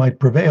conditions might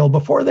prevail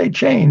before they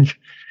change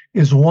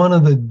is one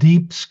of the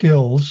deep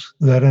skills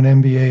that an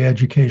MBA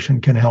education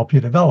can help you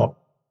develop.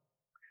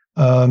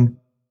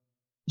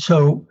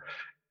 So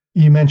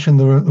you mentioned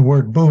the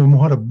word boom.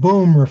 What a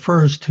boom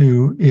refers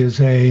to is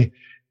a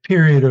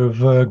period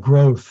of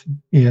growth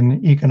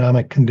in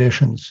economic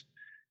conditions.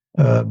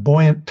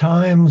 Buoyant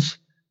times,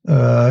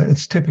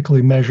 it's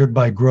typically measured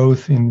by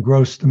growth in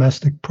gross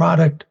domestic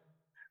product,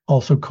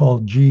 also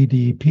called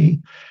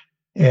GDP,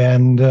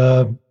 and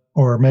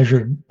or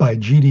measured by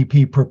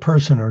GDP per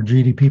person, or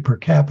GDP per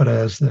capita,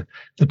 as the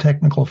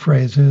technical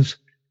phrase is.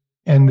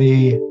 And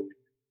the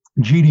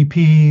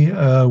GDP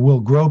will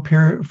grow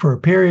for a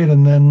period,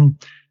 and then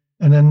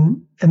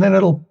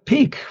it'll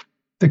peak.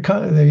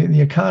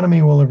 The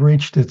economy will have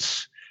reached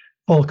its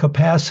full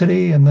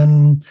capacity, and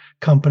then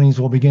companies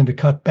will begin to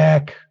cut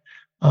back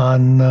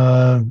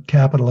on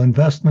capital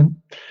investment.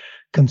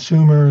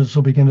 Consumers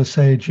will begin to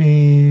say,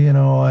 "Gee,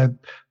 I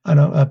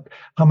don't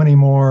how many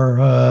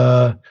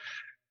more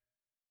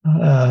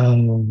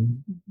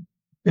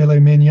filet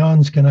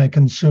mignons can I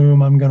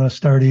consume? I'm going to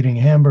start eating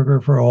hamburger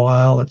for a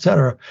while,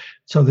 etc."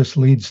 So this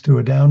leads to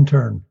a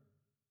downturn.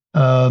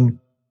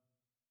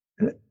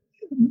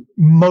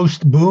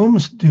 Most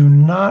booms do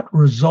not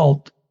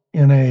result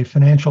in a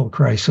financial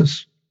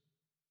crisis,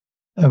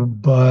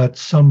 but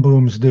some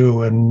booms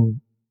do. And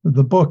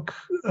the book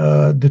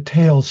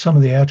details some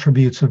of the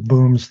attributes of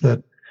booms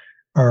that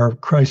are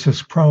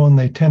crisis prone.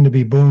 They tend to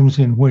be booms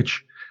in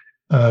which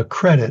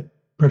credit,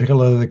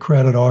 particularly the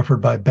credit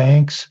offered by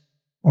banks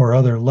or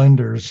other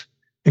lenders,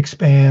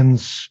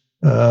 expands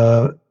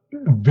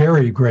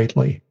very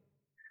greatly.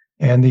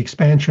 And the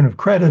expansion of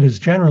credit is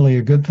generally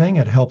a good thing.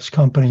 It helps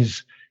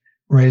companies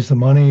raise the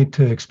money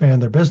to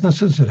expand their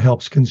businesses. It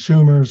helps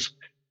consumers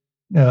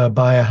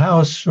buy a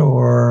house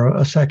or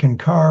a second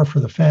car for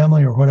the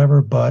family or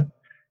whatever. But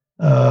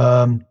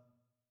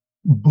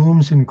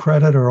booms in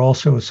credit are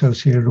also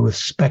associated with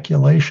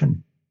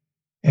speculation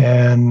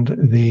and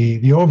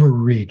the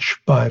overreach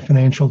by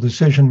financial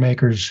decision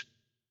makers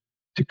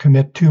to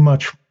commit too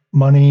much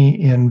money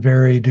in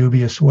very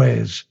dubious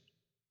ways.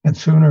 And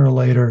sooner or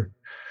later,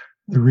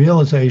 the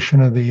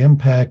realization of the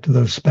impact of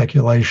those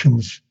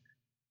speculations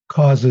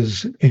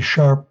causes a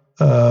sharp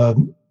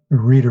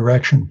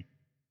redirection.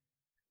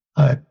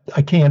 I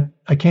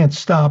can't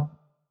stop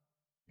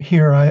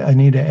here. I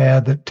need to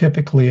add that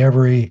typically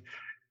every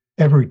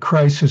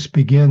crisis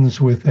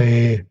begins with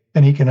an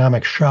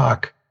economic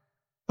shock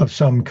of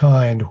some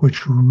kind,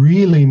 which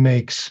really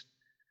makes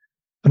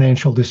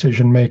financial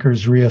decision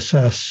makers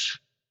reassess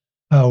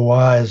how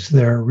wise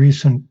their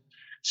recent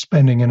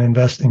spending and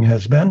investing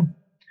has been,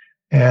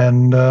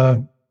 and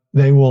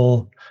they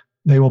will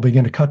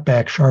begin to cut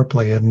back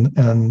sharply,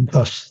 and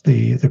thus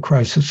the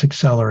crisis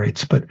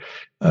accelerates. But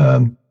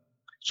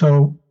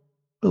so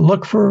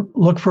look for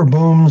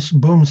booms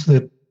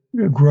that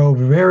grow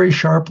very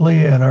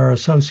sharply and are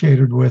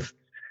associated with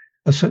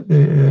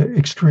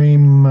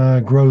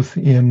extreme growth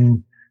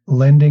in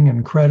lending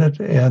and credit,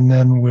 and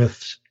then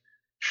with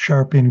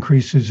sharp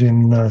increases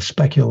in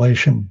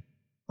speculation,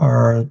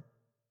 are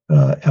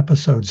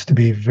episodes to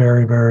be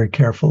very, very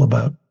careful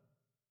about.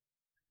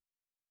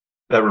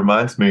 That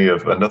reminds me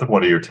of another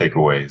one of your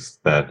takeaways,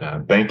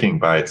 that banking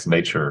by its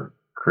nature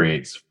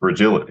creates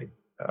fragility.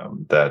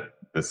 That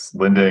this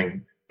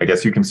lending, I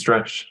guess you can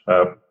stretch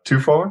too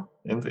far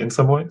in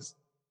some ways.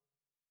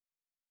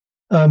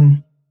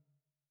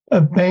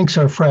 Banks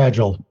are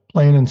fragile,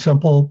 plain and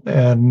simple.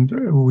 And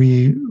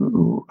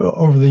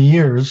over the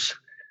years,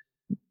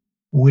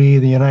 the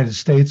United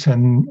States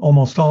and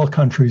almost all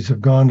countries have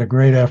gone to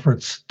great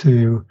efforts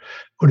to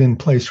put in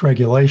place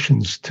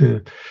regulations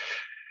to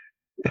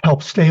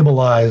help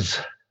stabilize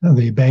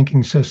the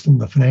banking system,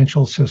 the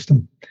financial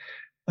system.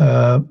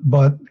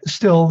 But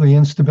still, the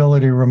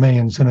instability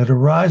remains, and it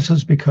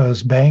arises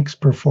because banks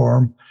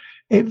perform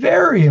a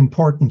very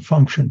important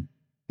function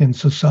in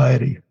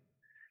society.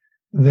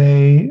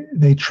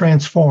 They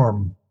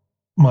transform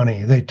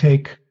money. They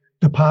take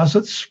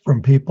deposits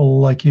from people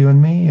like you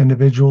and me,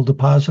 individual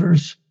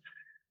depositors,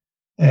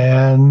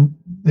 and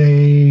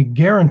they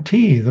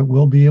guarantee that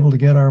we'll be able to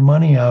get our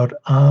money out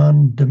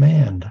on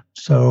demand.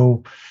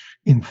 So,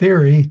 in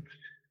theory,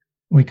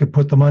 we could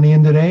put the money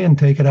in today and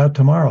take it out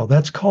tomorrow.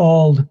 That's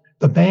called,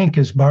 the bank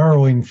is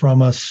borrowing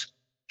from us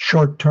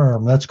short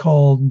term. That's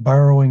called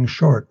borrowing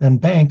short.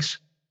 And banks,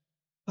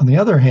 on the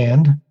other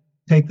hand,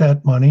 take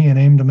that money and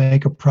aim to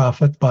make a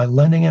profit by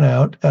lending it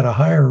out at a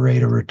higher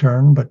rate of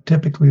return, but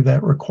typically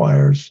that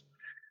requires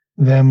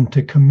them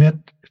to commit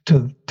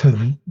to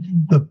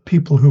the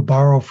people who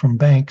borrow from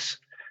banks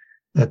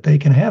that they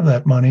can have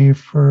that money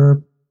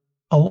for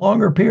a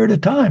longer period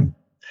of time.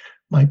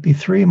 Might be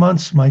 3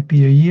 months, might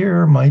be a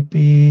year, might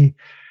be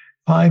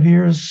 5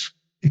 years.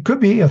 It could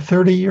be a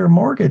 30-year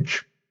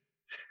mortgage.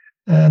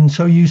 And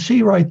so you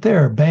see right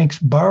there, banks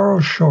borrow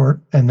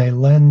short and they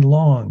lend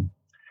long.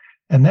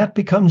 And that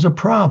becomes a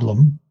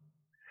problem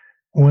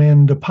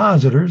when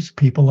depositors,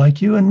 people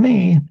like you and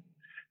me,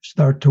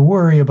 start to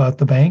worry about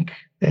the bank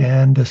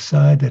and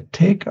decide to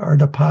take our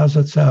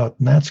deposits out.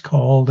 And that's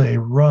called a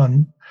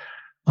run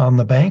on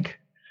the bank.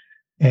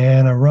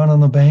 And a run on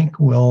the bank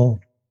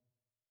will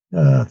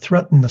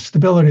threaten the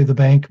stability of the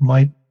bank,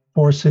 might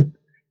force it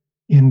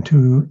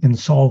into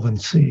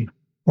insolvency.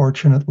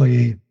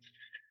 Fortunately,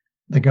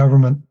 the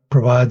government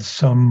provides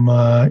some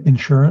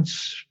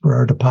insurance for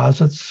our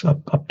deposits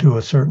up to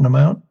a certain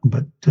amount,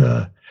 but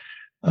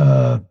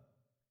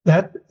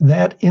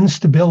that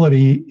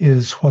instability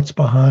is what's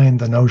behind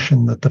the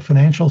notion that the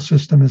financial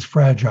system is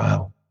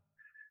fragile.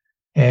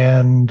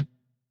 And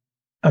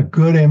a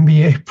good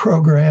MBA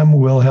program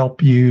will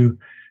help you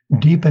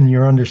deepen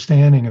your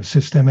understanding of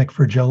systemic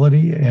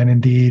fragility and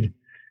indeed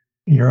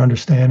your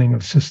understanding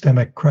of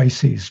systemic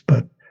crises.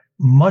 But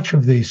much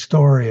of the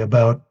story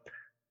about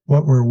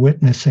what we're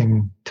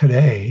witnessing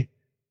today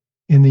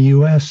in the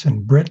US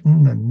and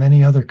Britain and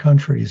many other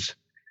countries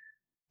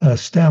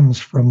stems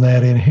from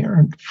that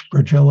inherent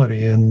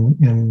fragility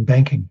in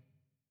banking.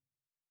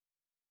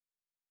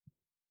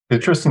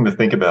 Interesting to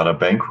think about a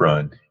bank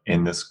run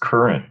in this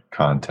current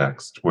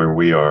context where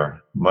we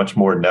are much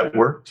more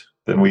networked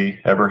than we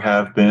ever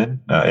have been.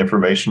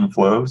 Information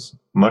flows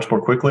much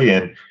more quickly,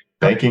 and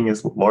banking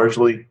is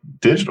largely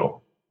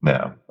digital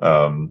now.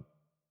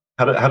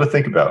 How to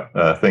think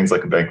about things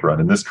like a bank run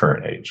in this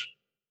current age?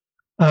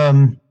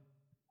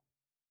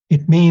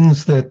 It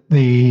means that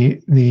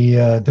the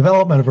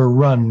development of a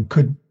run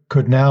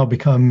could now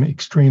become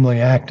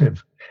extremely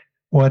active.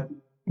 What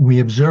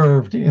we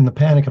observed in the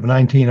panic of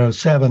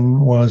 1907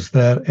 was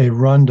that a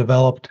run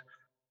developed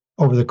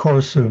over the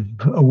course of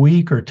a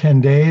week or 10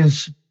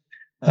 days.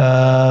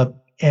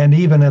 And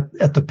even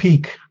at the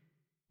peak,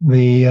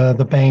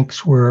 the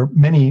banks were,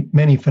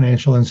 many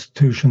financial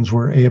institutions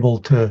were able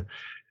to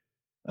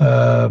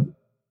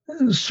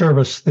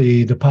service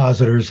the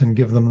depositors and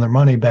give them their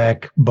money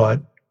back,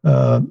 but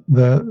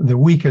the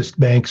weakest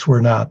banks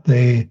were not.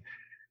 They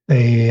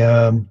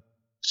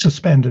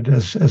suspended,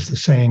 as the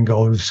saying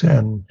goes,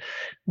 and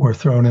were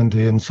thrown into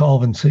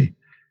insolvency.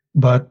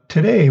 But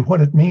today,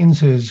 what it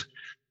means is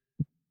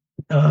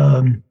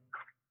you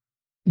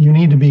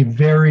need to be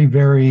very,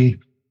 very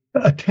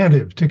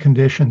attentive to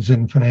conditions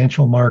in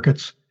financial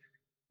markets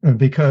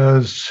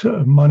because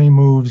money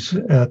moves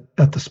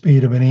at the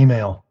speed of an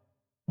email.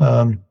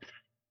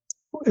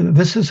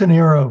 This is an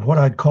era of what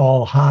I'd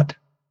call hot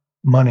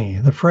money.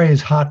 The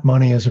phrase hot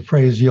money is a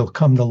phrase you'll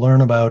come to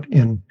learn about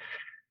in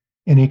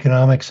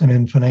economics and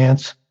in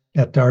finance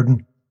at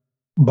Darden,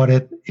 but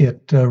it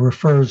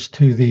refers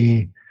to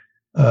the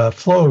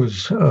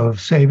flows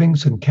of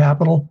savings and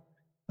capital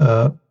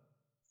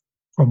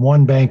from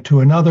one bank to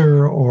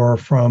another, or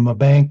from a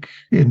bank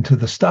into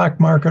the stock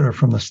market, or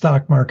from the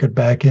stock market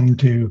back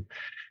into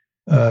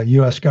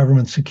U.S.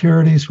 government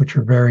securities, which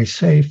are very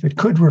safe. It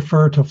could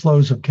refer to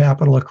flows of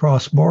capital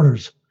across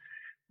borders.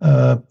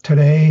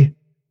 Today,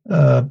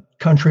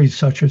 countries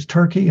such as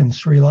Turkey and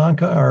Sri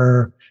Lanka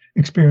are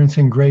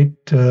experiencing great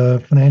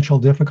financial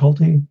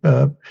difficulty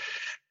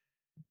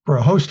for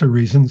a host of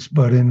reasons,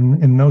 but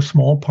in no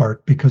small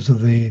part because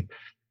of the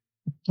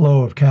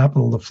flow of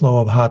capital, the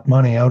flow of hot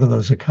money out of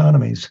those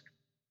economies.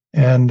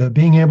 And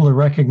being able to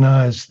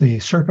recognize the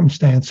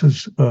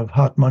circumstances of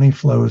hot money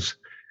flows,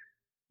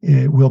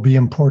 it will be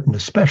important,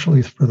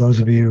 especially for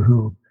those of you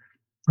who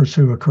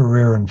pursue a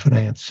career in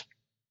finance.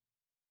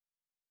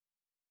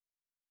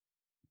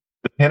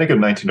 Panic of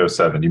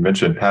 1907, you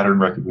mentioned pattern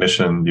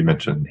recognition, you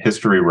mentioned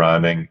history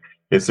rhyming.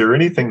 Is there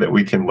anything that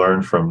we can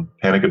learn from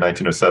Panic of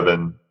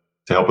 1907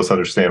 to help us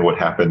understand what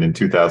happened in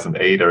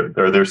 2008?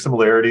 Are there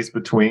similarities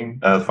between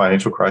the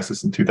financial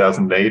crisis in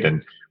 2008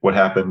 and what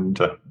happened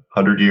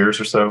 100 years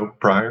or so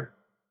prior?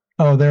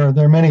 Oh, there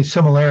are many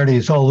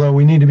similarities, although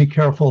we need to be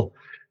careful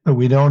that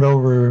we don't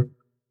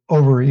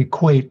over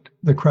equate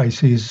the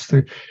crises.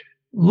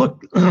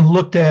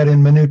 Looked at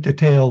in minute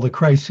detail, the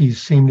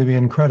crises seem to be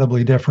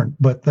incredibly different,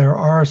 but there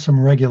are some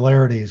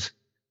regularities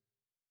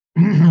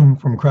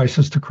from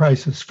crisis to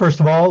crisis. First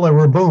of all, there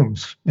were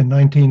booms in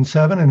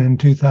 1907 and in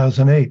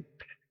 2008,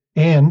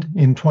 and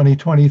in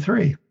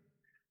 2023.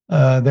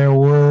 There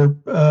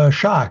were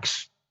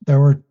shocks. There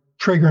were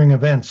triggering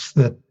events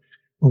that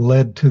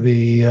led to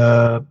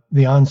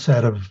the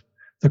onset of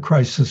the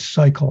crisis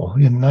cycle.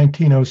 In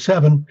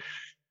 1907,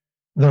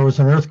 there was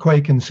an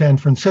earthquake in San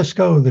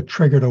Francisco that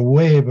triggered a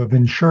wave of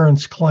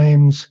insurance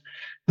claims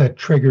that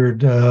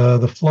triggered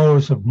the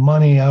flows of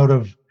money out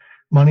of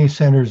money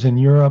centers in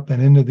Europe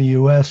and into the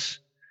U.S.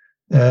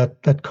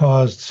 that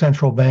caused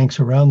central banks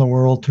around the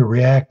world to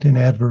react in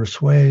adverse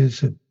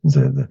ways.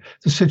 The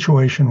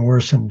situation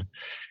worsened.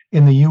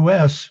 In the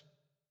U.S.,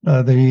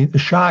 the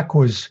shock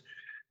was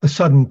the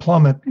sudden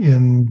plummet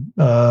in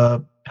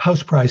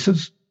house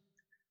prices.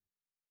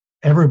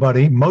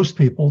 Everybody, most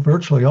people,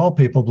 virtually all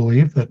people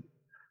believe that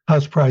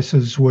house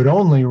prices would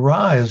only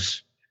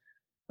rise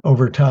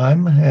over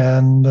time,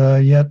 and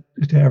yet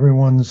to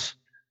everyone's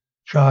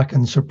shock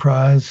and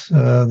surprise,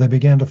 they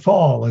began to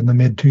fall in the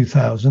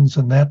mid-2000s,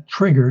 and that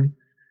triggered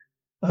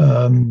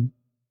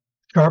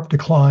sharp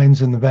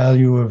declines in the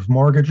value of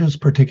mortgages,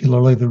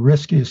 particularly the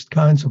riskiest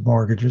kinds of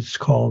mortgages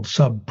called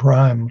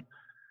subprime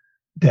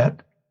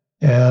debt.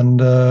 And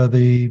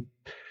the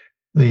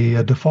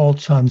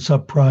defaults on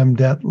subprime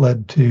debt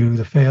led to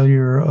the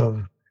failure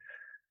of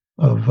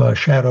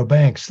shadow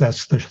banks.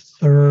 That's the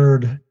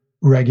third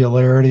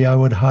regularity I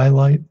would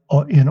highlight.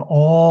 In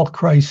all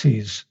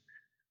crises,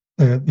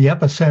 the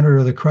epicenter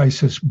of the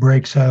crisis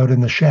breaks out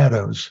in the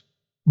shadows,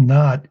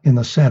 not in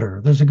the center.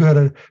 There's a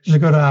good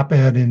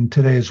op-ed in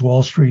today's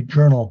Wall Street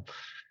Journal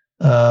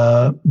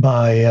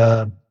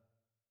by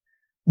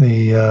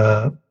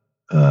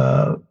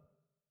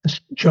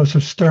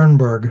Joseph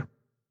Sternberg,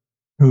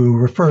 who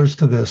refers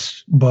to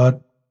this,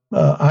 but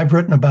I've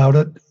written about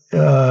it.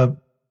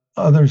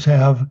 Others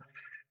have.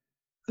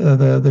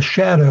 The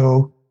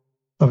shadow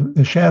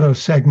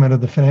segment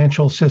of the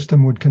financial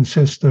system would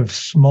consist of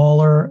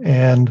smaller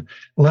and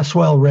less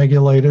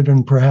well-regulated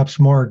and perhaps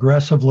more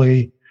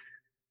aggressively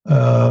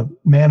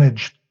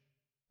managed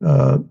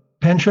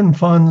pension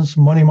funds,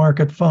 money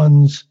market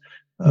funds,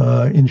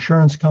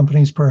 insurance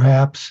companies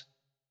perhaps,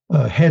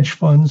 hedge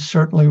funds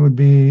certainly would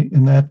be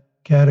in that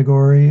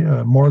category,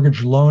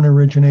 mortgage loan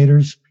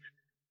originators,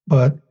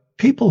 but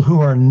people who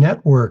are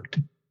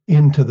networked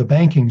into the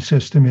banking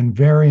system in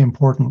very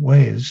important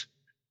ways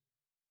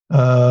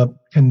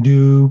can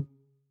do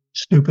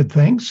stupid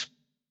things.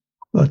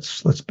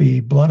 Let's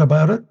be blunt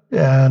about it,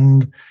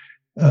 and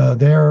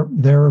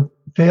their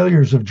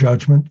failures of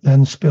judgment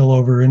then spill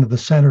over into the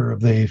center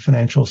of the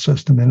financial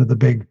system, into the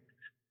big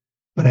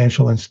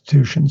financial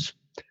institutions.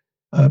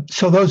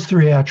 So those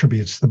three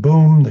attributes: the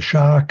boom, the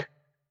shock,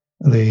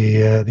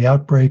 the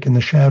outbreak in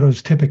the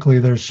shadows. Typically,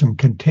 there's some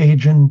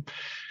contagion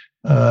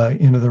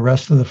into the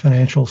rest of the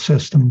financial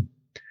system,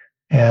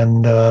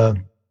 and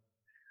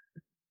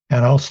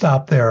I'll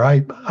stop there.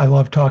 I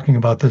love talking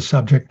about this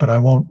subject, but I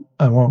won't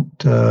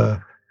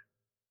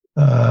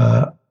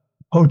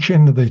poach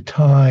into the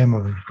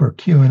time for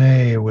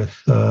Q&A with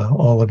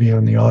all of you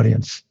in the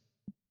audience.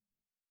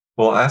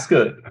 Well, I'll ask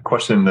a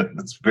question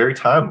that's very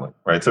timely,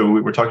 right? So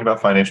we're talking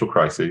about financial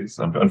crises.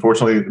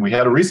 Unfortunately, we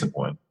had a recent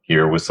one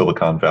here with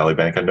Silicon Valley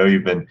Bank. I know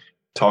you've been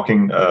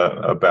talking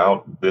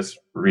about this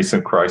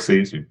recent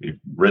crisis. You've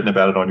written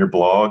about it on your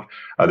blog.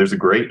 There's a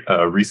great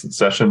recent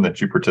session that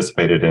you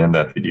participated in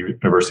that the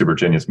University of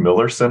Virginia's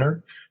Miller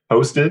Center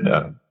hosted,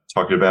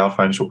 talking about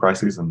financial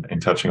crises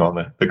and touching on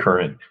the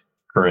current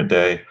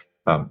day.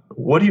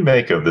 What do you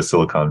make of the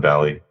Silicon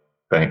Valley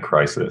Bank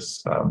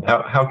crisis?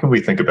 How can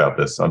we think about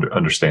this,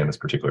 understand this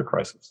particular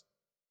crisis?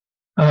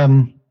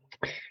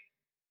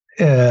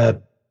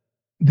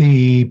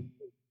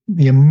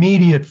 The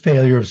immediate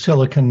failure of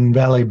Silicon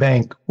Valley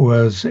Bank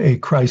was a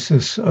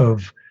crisis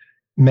of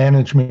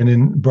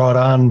management brought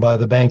on by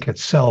the bank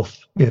itself.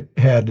 It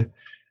had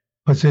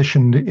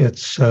positioned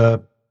its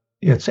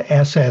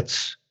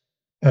assets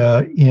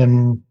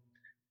in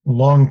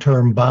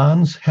long-term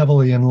bonds,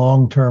 heavily in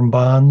long-term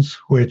bonds,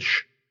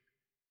 which,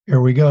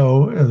 here we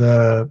go,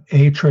 the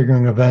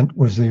triggering event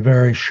was the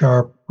very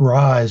sharp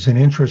rise in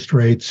interest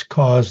rates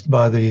caused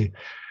by the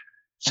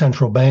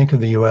central bank of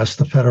the U.S.,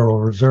 the Federal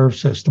Reserve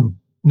System.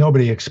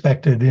 Nobody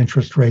expected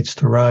interest rates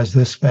to rise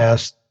this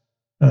fast,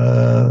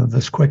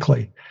 this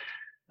quickly,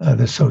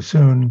 this so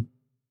soon.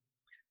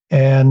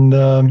 And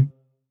the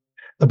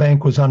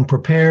bank was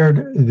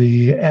unprepared.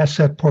 The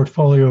asset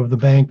portfolio of the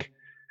bank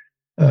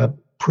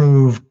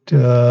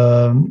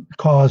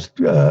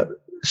caused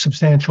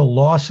substantial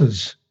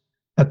losses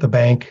at the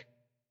bank.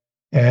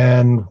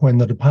 And when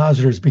the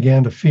depositors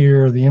began to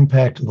fear the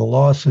impact of the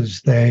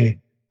losses, they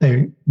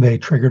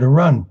triggered a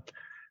run.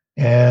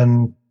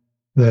 And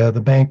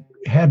the bank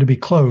had to be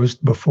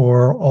closed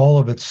before all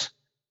of its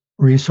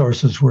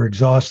resources were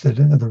exhausted.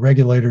 And the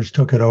regulators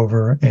took it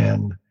over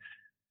and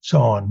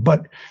so on.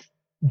 But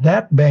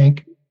that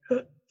bank,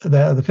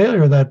 the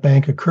failure of that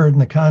bank occurred in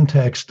the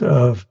context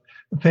of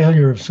the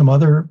failure of some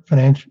other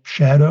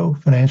shadow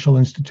financial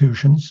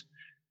institutions,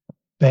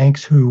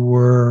 banks who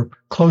were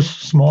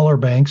smaller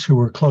banks who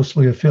were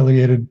closely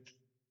affiliated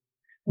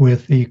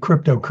with the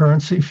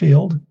cryptocurrency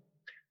field.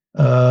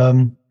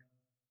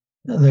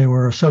 They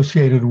were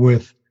associated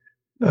with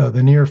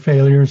the near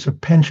failures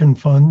of pension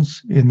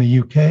funds in the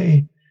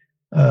UK.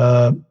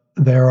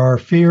 There are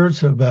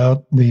fears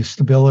about the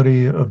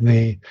stability of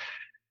the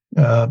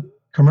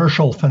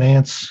commercial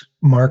finance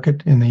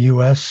market in the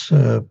US.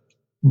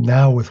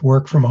 Now with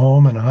work from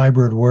home and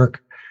hybrid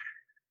work,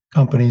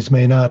 companies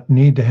may not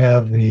need to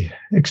have the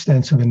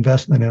extensive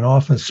investment in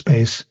office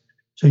space.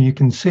 So you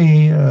can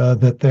see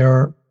that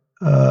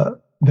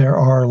there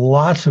are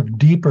lots of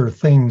deeper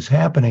things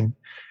happening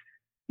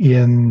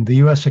in the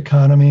U.S.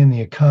 economy and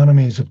the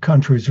economies of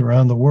countries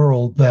around the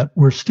world that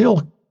we're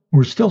still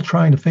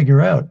trying to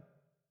figure out.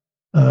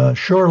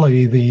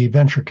 Surely the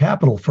venture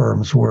capital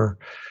firms were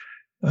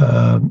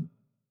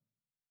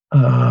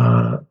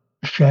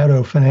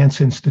shadow finance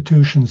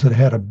institutions that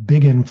had a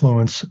big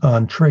influence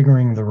on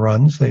triggering the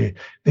runs. They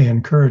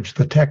encouraged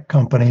the tech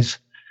companies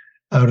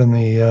out in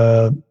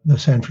the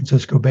San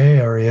Francisco Bay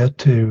Area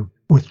to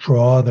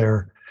withdraw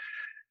their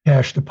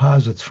cash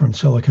deposits from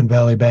Silicon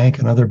Valley Bank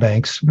and other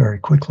banks very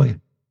quickly.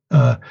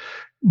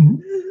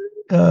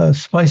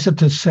 Suffice it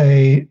to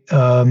say,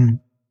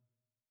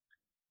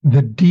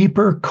 the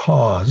deeper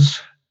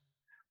cause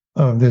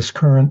of this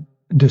current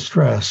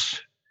distress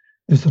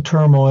is the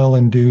turmoil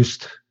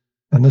induced,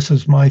 and this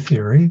is my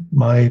theory,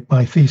 my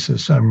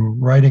thesis. I'm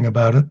writing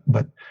about it,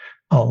 but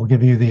I'll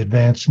give you the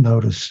advance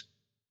notice.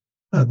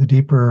 The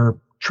deeper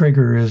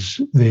trigger is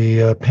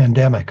the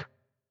pandemic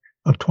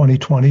of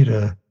 2020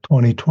 to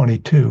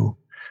 2022,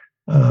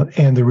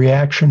 and the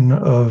reaction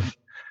of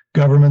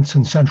governments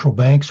and central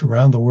banks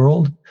around the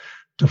world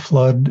to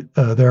flood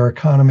their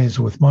economies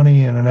with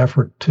money in an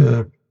effort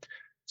to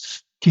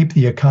keep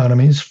the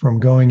economies from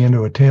going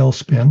into a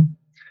tailspin.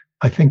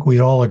 I think we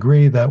all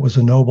agree that was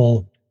a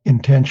noble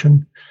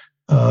intention.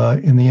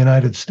 In the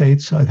United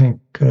States, I think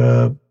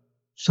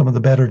some of the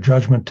better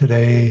judgment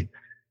today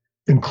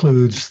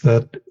includes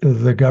that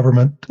the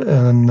government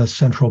and the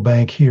central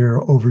bank here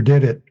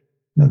overdid it.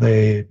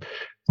 They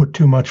put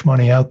too much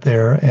money out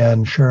there,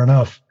 and sure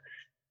enough,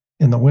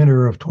 in the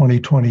winter of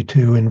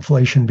 2022,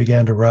 inflation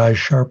began to rise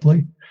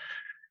sharply.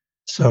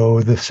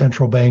 So the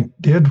central bank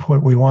did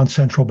what we want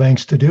central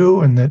banks to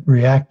do, and that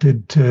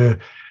reacted to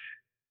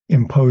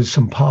impose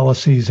some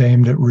policies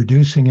aimed at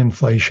reducing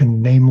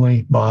inflation,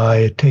 namely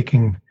by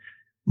taking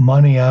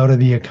money out of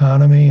the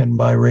economy and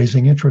by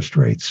raising interest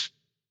rates.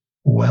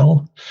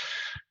 Well,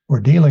 we're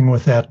dealing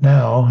with that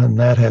now, and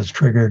that has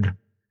triggered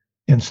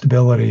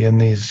instability in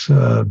these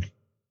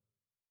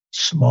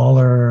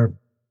smaller,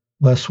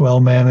 less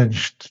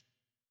well-managed,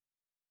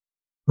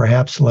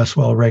 perhaps less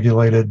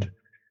well-regulated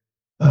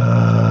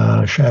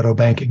shadow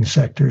banking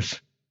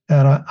sectors.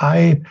 And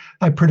I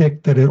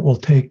predict that it will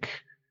take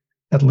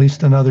at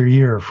least another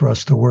year for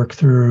us to work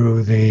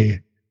through the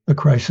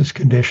crisis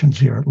conditions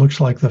here. It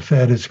looks like the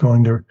Fed is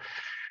going to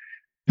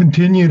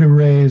continue to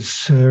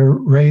raise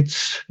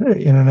rates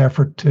in an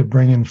effort to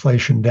bring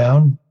inflation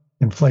down.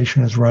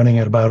 Inflation is running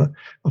at about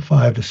a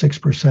 5 to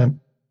 6%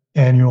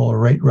 annual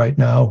rate right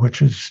now,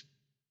 which is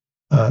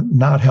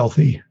not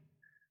healthy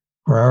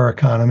for our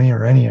economy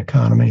or any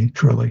economy,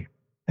 truly.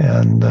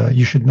 And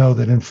you should know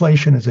that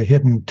inflation is a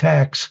hidden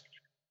tax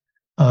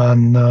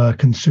on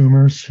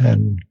consumers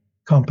and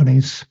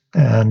companies,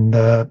 and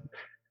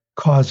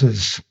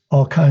causes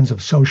all kinds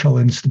of social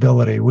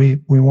instability. We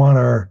want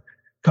our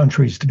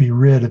countries to be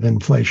rid of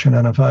inflation,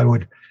 and if I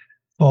would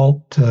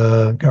fault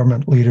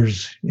government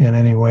leaders in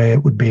any way,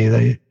 it would be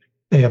they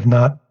have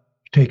not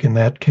taken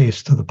that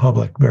case to the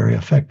public very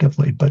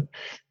effectively. But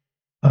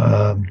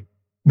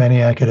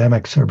many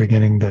academics are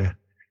beginning to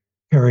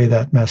carry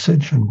that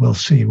message, and we'll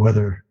see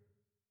whether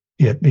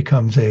it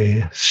becomes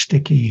a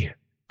sticky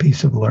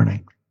piece of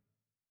learning.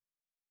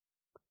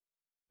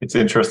 It's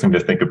interesting to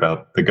think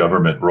about the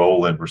government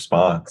role in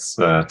response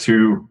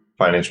to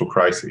financial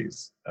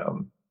crises.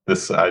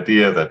 This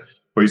idea that,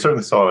 well, you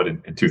certainly saw it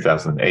in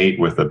 2008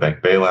 with the bank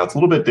bailouts, a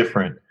little bit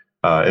different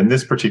in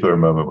this particular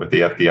moment with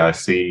the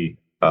FDIC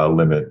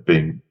limit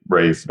being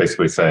raised,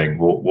 basically saying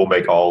we'll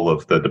make all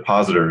of the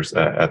depositors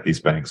at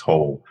these banks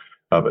whole.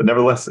 But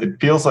nevertheless, it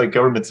feels like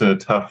government's in a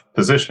tough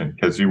position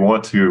because you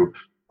want to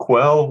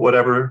quell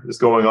whatever is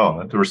going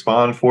on, to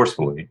respond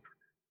forcefully.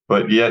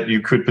 But yet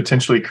you could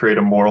potentially create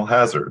a moral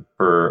hazard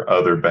for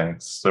other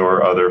banks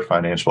or other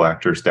financial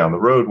actors down the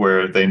road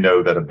where they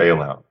know that a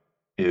bailout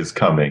is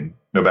coming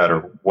no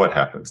matter what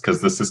happens because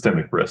the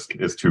systemic risk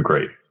is too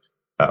great.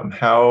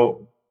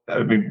 How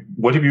I mean,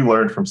 what have you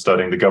learned from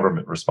studying the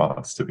government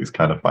response to these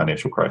kind of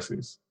financial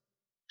crises?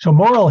 So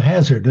moral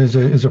hazard is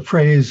a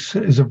phrase,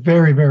 is a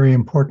very, very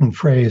important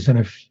phrase.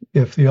 And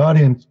if the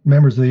audience,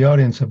 members of the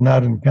audience have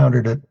not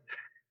encountered it,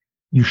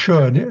 you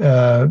should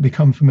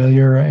become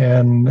familiar,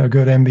 and a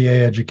good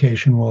MBA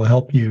education will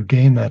help you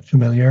gain that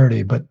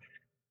familiarity. But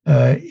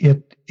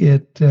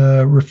it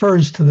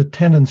refers to the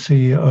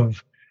tendency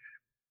of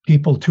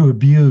people to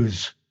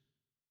abuse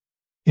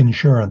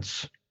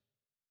insurance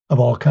of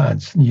all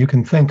kinds. You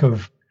can think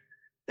of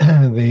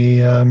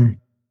the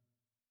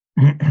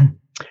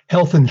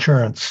health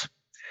insurance.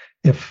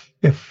 If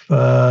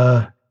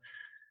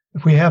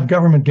we have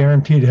government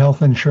guaranteed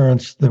health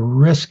insurance, the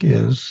risk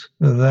is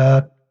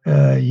that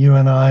you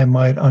and I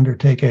might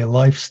undertake a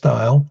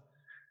lifestyle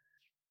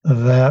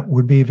that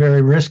would be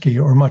very risky,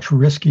 or much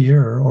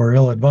riskier or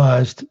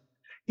ill-advised,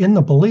 in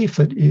the belief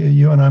that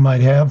you and I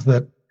might have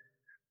that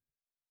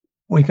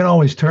we can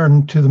always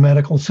turn to the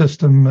medical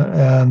system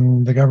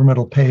and the government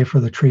will pay for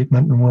the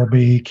treatment and we'll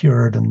be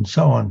cured and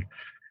so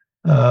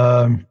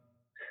on.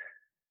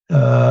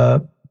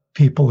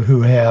 People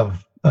who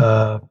have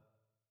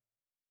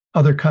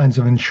other kinds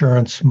of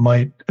insurance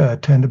might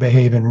tend to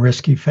behave in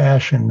risky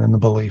fashion in the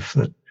belief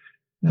that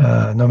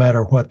no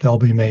matter what, they'll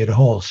be made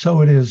whole.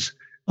 So it is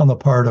on the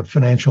part of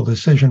financial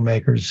decision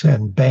makers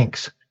and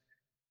banks.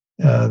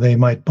 They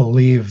might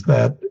believe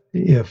that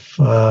if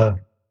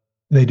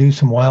they do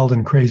some wild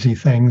and crazy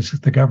things,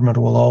 the government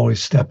will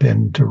always step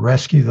in to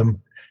rescue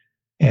them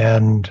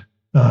and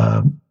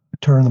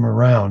turn them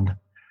around.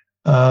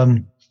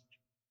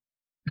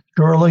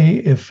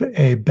 Surely, if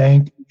a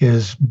bank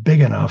is big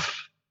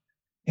enough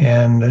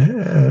and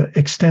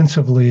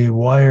extensively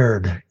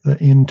wired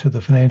into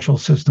the financial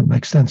system,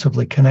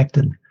 extensively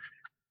connected,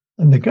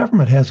 and the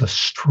government has a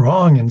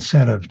strong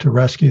incentive to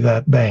rescue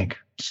that bank.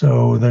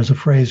 So there's a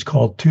phrase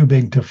called too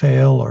big to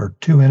fail or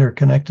too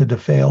interconnected to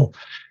fail,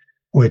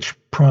 which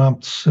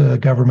prompts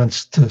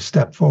governments to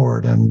step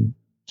forward. And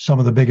some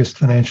of the biggest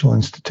financial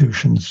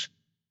institutions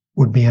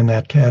would be in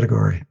that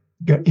category.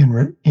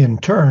 In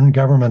turn,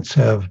 governments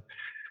have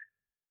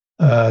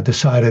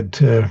decided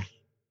to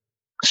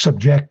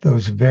subject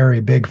those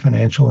very big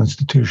financial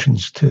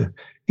institutions to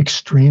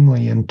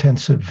extremely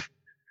intensive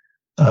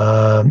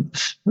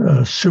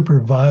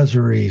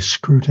supervisory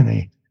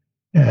scrutiny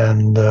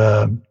and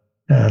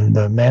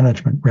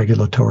management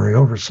regulatory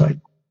oversight.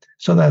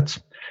 So that's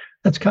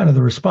kind of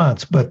the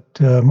response. But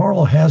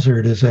moral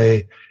hazard is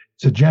a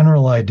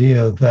general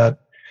idea that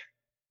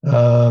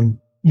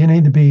you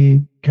need to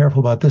be careful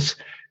about this.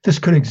 This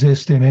could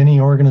exist in any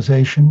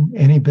organization,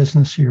 any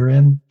business you're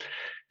in.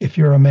 If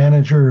you're a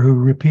manager who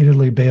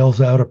repeatedly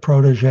bails out a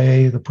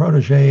protege, the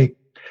protege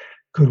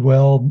could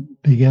well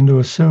begin to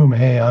assume,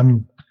 hey,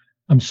 I'm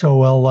so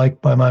well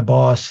liked by my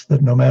boss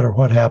that no matter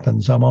what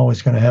happens, I'm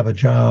always going to have a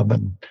job,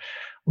 and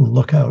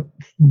look out.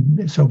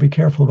 So be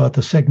careful about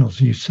the signals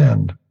you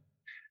send.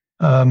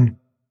 I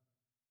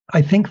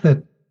think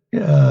that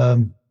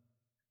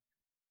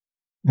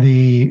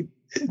the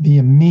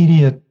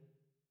immediate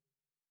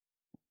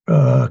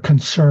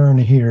concern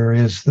here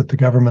is that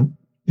the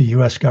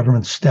U.S.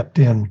 government stepped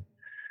in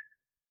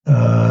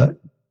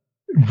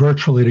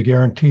virtually to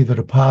guarantee the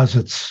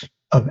deposits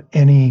of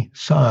any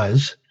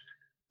size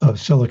of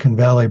Silicon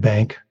Valley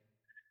Bank,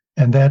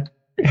 and that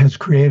has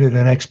created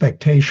an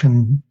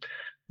expectation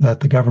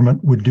that the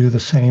government would do the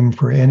same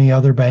for any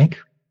other bank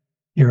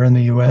here in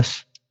the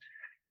U.S.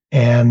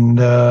 And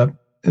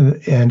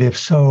if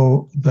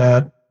so,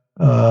 that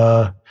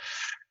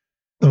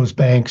those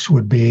banks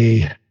would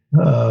be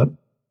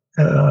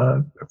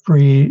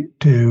free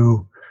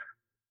to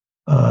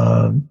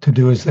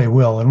do as they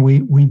will. And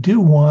we do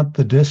want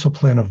the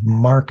discipline of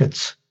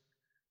markets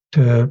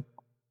to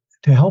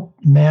help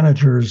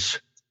managers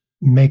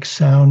make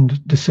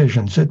sound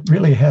decisions. It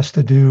really has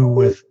to do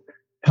with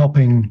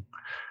helping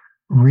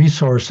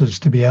resources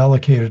to be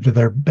allocated to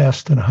their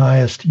best and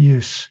highest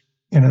use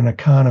in an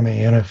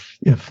economy. And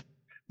if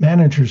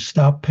managers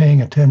stop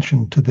paying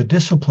attention to the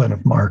discipline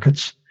of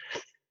markets,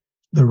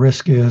 the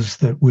risk is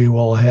that we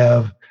will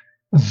have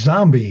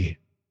zombie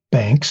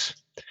banks,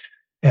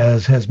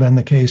 as has been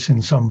the case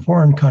in some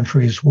foreign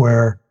countries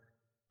where,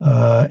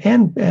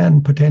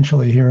 and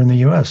potentially here in the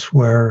U.S.,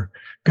 where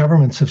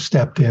governments have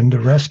stepped in to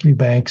rescue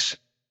banks,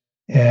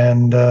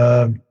 and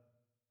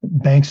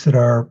banks that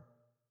are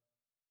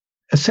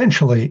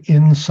essentially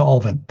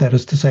insolvent, that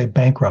is to say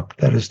bankrupt,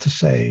 that is to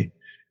say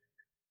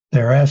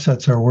their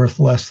assets are worth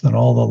less than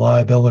all the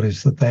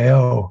liabilities that they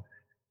owe.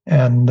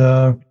 And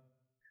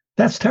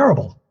that's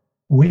terrible.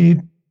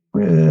 We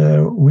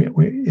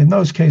in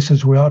those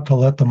cases, we ought to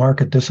let the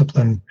market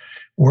discipline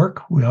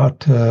work. We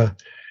ought to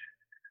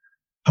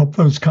help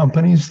those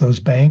companies, those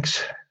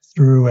banks,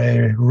 through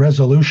a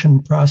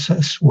resolution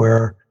process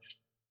where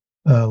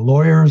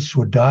lawyers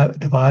would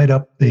divide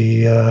up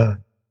the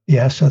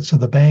assets of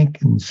the bank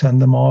and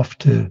send them off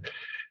to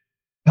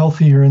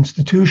healthier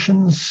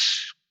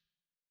institutions,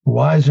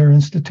 wiser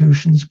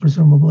institutions,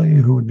 presumably,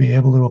 who would be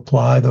able to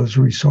apply those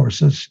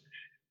resources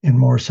in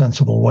more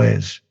sensible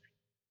ways.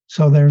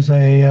 So there's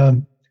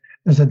a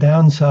there's a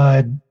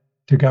downside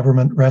to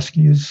government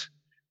rescues.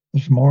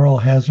 There's moral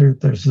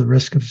hazard. There's the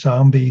risk of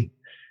zombie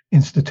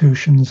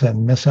institutions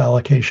and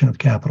misallocation of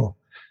capital.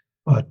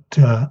 But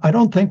I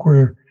don't think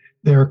we're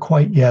there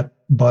quite yet,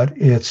 but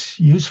it's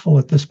useful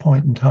at this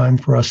point in time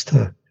for us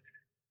to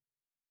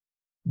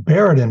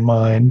bear it in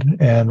mind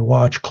and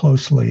watch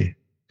closely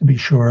to be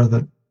sure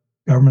that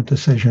government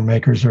decision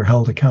makers are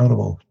held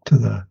accountable to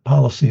the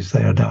policies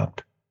they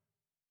adopt.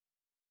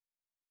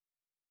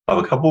 I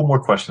have a couple more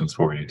questions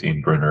for you,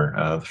 Dean Bruner.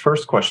 The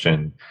first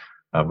question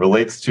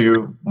relates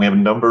to, we have a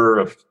number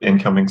of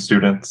incoming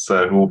students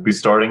who will be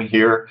starting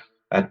here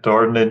at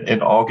Darden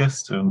in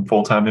August, in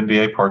full-time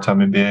MBA, part-time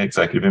MBA,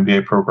 executive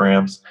MBA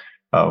programs.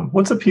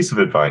 What's a piece of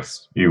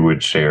advice you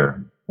would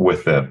share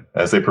with them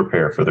as they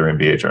prepare for their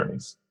MBA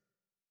journeys?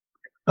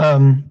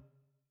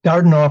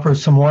 Darden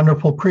offers some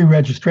wonderful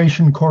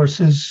pre-registration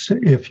courses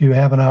if you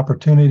have an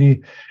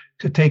opportunity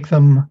to take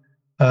them,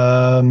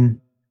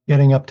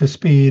 getting up to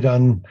speed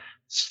on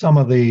some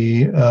of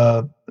the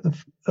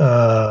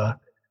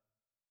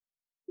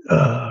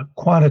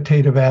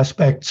quantitative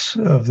aspects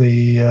of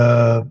the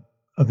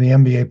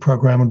MBA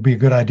program would be a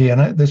good idea.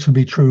 And this would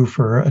be true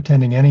for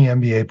attending any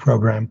MBA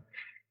program.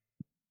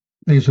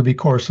 These would be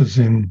courses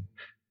in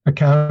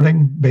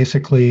accounting,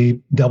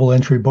 basically double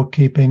entry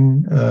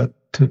bookkeeping,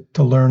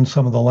 to learn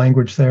some of the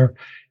language there.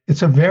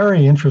 It's a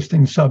very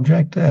interesting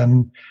subject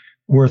and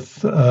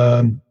worth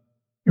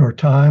your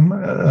time.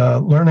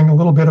 Learning a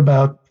little bit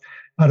about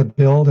how to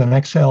build an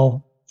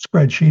Excel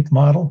spreadsheet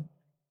model,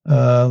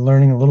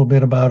 learning a little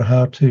bit about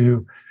how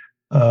to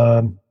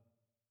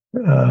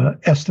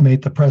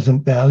estimate the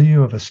present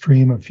value of a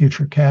stream of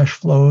future cash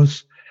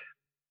flows.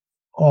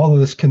 All of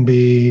this can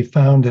be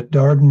found at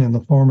Darden in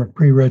the form of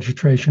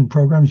pre-registration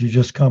programs. You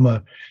just come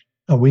a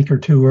week or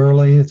two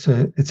early.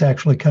 It's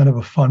actually kind of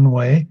a fun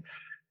way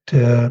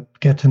to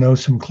get to know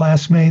some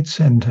classmates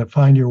and to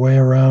find your way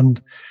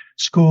around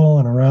school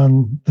and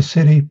around the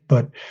city.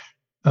 But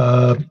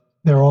there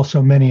are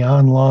also many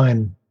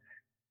online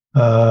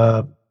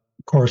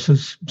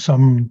courses,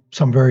 some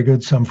very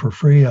good, some for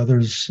free,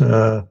 others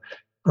for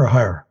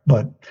hire.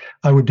 But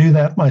I would do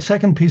that. My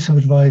second piece of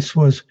advice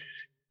was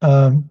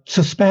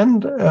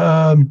suspend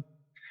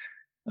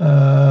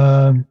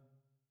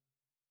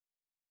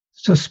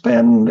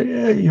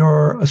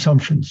your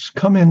assumptions.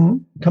 Come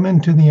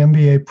into the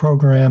MBA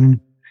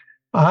program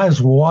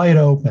eyes wide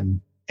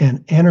open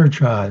and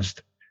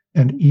energized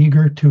and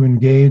eager to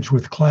engage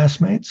with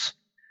classmates,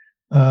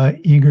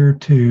 eager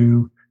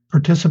to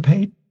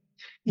participate,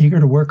 eager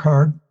to work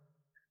hard,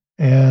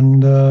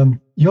 and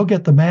you'll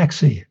get the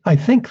maxi. I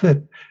think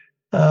that,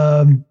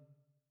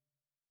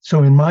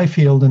 so in my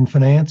field in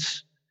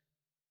finance,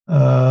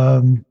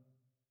 again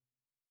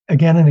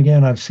and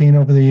again, I've seen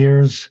over the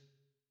years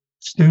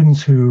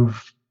students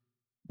who've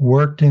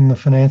worked in the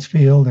finance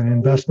field and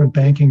investment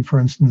banking, for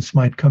instance,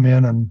 might come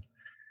in and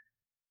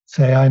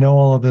say, I know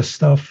all of this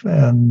stuff.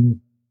 And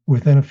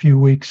within a few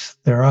weeks,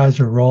 their eyes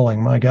are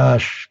rolling. My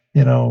gosh,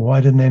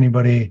 why didn't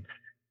anybody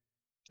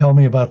tell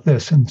me about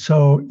this? And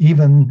so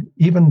even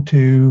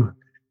to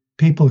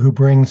people who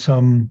bring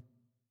some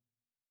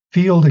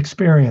field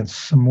experience,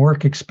 some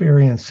work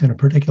experience in a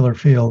particular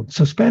field,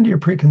 suspend your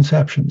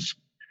preconceptions.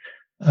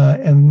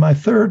 And my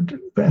third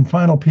and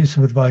final piece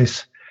of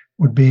advice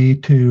would be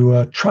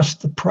to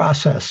trust the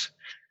process.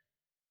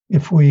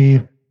 If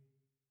we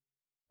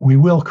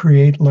will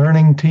create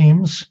learning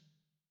teams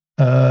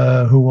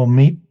who will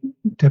meet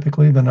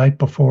typically the night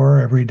before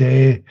every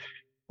day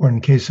when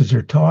cases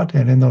are taught.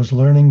 And in those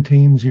learning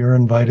teams, you're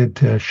invited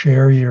to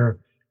share your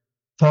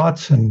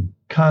thoughts and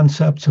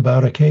concepts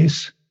about a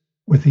case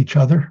with each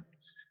other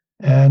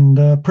and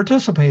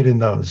participate in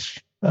those.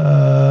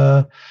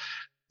 Don't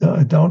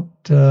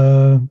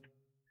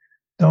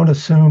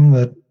assume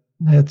that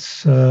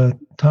it's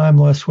time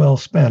less well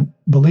spent.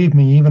 Believe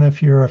me, even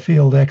if you're a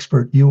field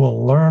expert, you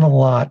will learn a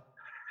lot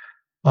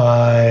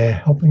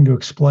by helping to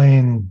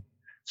explain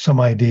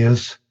some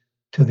ideas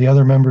to the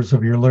other members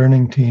of your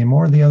learning team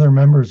or the other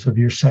members of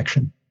your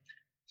section.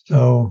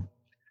 So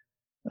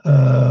do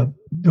a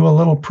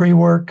little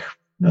pre-work,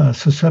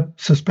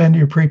 suspend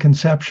your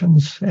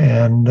preconceptions,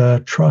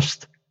 and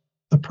trust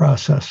the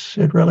process.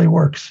 It really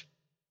works.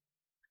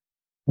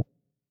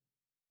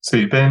 So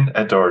you've been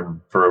at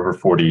Darden for over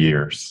 40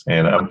 years,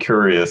 and I'm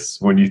curious,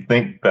 when you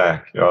think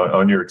back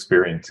on your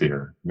experience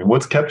here,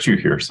 what's kept you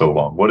here so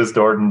long? What has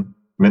Darden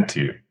meant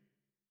to you?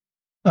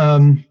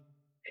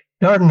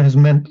 Darden has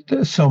meant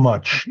so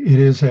much. It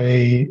is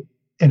an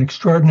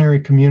extraordinary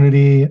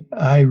community.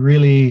 I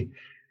really,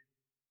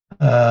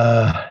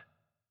 I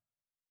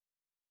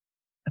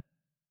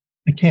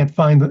can't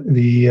find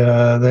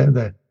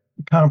the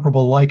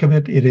comparable like of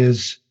it. It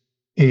is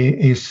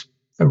a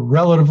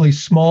relatively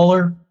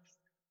smaller,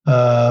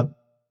 but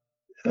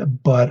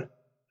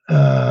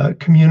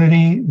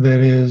community that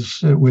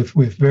is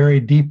with very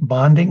deep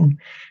bonding.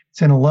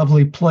 It's in a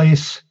lovely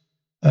place.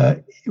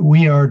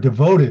 We are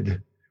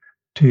devoted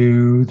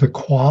to the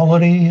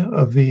quality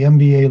of the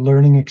MBA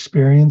learning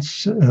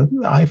experience.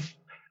 I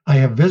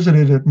have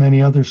visited at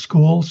many other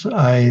schools.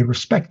 I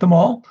respect them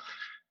all.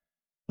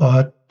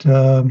 but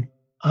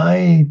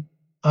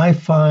I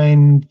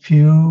find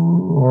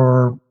few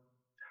or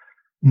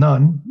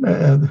none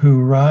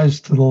who rise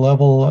to the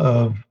level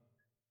of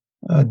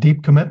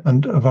deep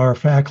commitment of our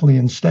faculty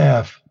and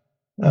staff.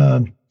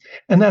 And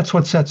that's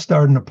what sets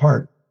Darden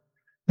apart.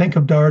 Think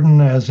of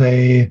Darden as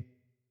a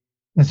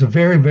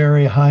very,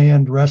 very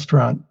high-end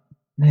restaurant.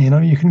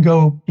 You can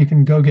go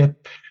get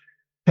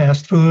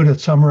fast food at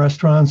some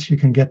restaurants. You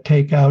can get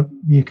takeout.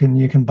 You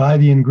can buy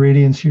the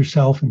ingredients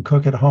yourself and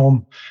cook at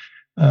home.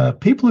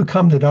 People who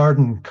come to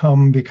Darden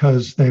come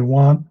because they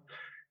want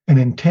an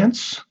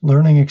intense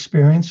learning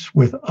experience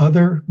with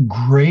other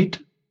great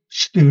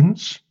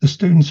students. The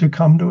students who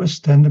come to us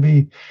tend to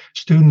be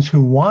students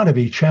who want to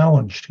be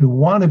challenged, who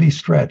want to be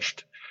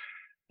stretched.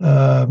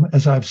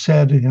 As I've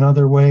said in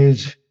other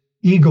ways,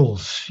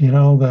 eagles,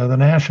 the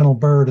national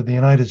bird of the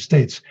United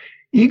States.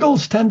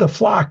 Eagles tend to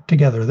flock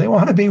together. They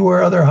want to be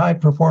where other high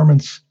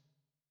performance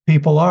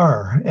people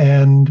are,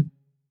 and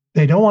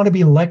they don't want to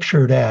be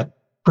lectured at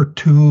for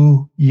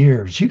 2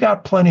 years. You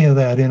got plenty of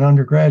that in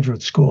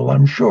undergraduate school,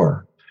 I'm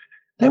sure.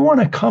 They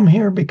want to come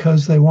here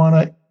because they want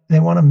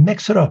to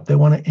mix it up. They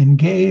want to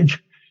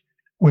engage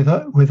with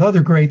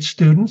other great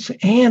students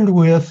and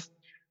with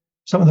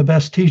some of the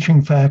best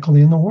teaching faculty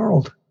in the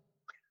world.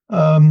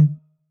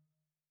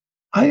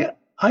 I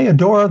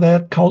adore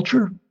that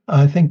culture.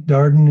 I think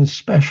Darden is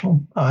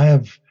special. I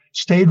have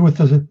stayed with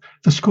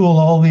the school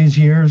all these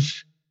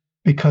years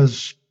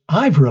because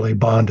I've really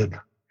bonded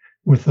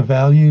with the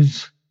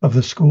values of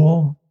the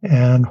school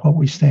and what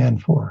we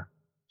stand for.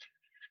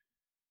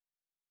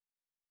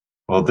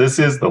 Well, this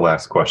is the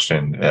last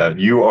question.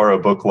 You are a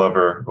book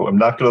lover. I'm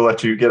not going to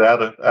let you get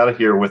out of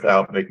here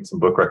without making some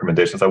book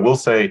recommendations. I will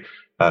say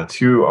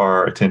to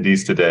our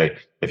attendees today,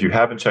 if you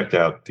haven't checked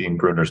out Dean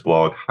Bruner's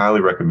blog,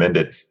 highly recommend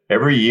it.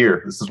 Every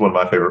year, this is one of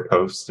my favorite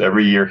posts.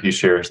 Every year he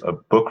shares a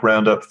book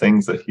roundup,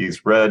 things that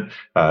he's read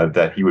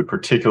that he would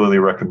particularly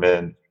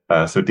recommend.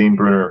 So Dean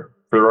Bruner,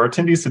 for our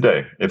attendees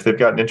today, if they've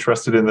gotten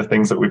interested in the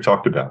things that we've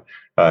talked about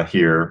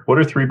here, what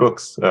are 3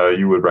 books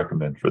you would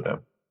recommend for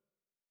them?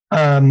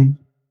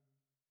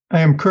 I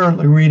am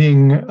currently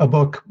reading a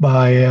book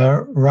by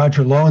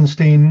Roger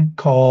Lowenstein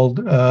called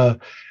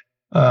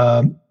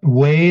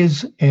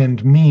Ways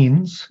and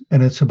Means,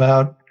 and it's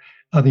about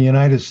how the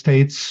United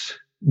States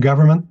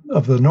government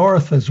of the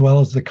North, as well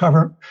as the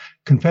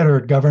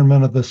Confederate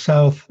government of the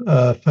South,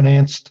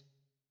 financed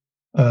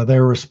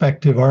their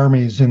respective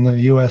armies in the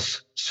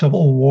U.S.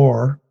 Civil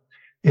War.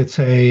 It's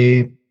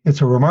a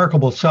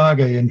remarkable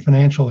saga in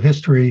financial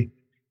history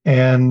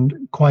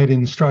and quite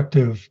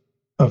instructive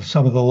of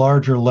some of the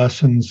larger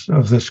lessons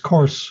of this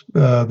course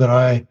that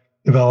I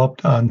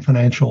developed on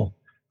financial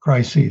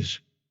crises.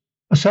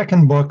 A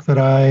second book that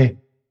I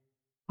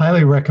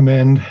highly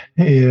recommend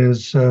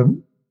is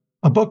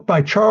a book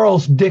by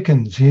Charles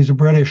Dickens. He's a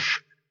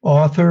British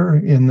author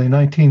in the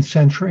 19th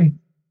century,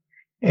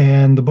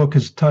 and the book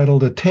is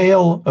titled A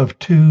Tale of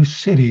Two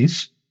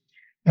Cities,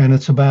 and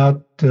it's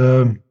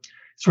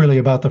really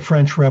about the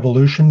French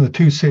Revolution. The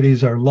two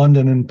cities are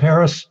London and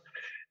Paris,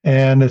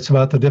 and it's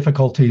about the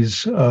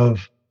difficulties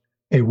of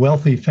a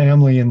wealthy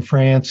family in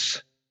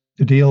France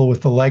to deal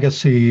with the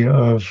legacy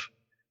of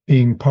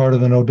being part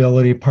of the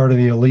nobility, part of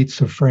the elites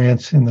of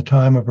France in the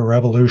time of a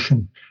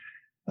revolution.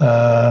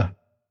 One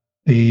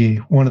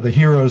of the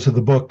heroes of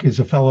the book is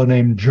a fellow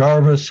named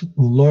Jarvis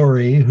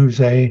Lorry, who's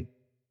a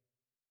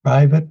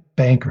private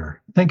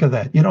banker. Think of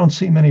that. You don't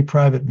see many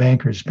private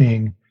bankers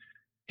being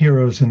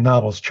heroes in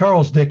novels.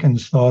 Charles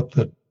Dickens thought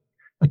that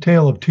A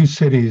Tale of Two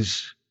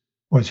Cities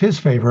was his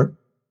favorite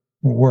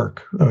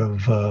work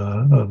of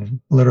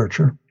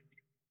literature.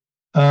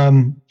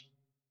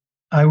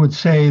 I would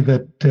say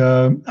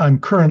that I'm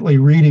currently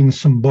reading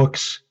some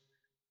books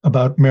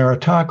about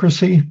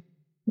meritocracy,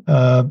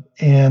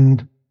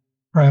 and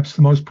perhaps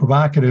the most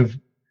provocative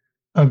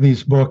of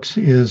these books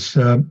is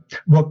a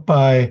book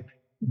by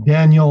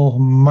Daniel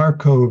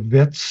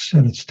Markovits,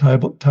 and it's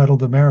titled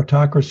The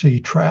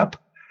Meritocracy Trap.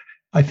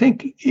 I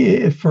think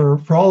for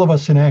all of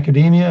us in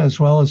academia, as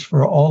well as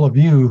for all of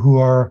you who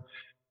are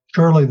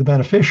surely the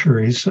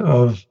beneficiaries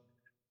of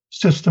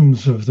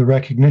systems of the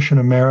recognition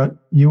of merit,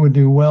 you would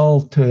do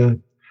well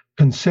to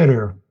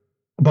consider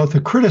both the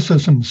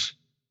criticisms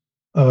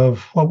of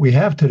what we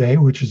have today,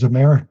 which is a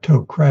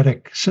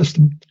meritocratic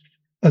system,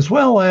 as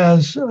well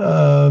as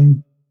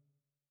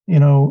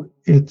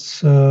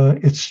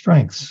its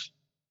strengths.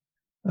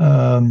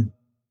 So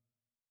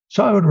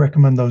I would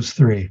recommend those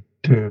 3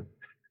 to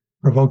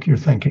provoke your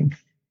thinking.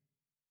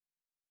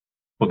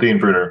 Well, Dean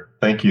Bruner,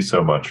 thank you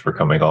so much for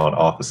coming on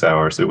Office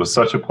Hours. It was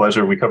such a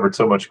pleasure. We covered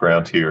so much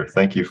ground here.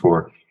 Thank you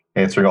for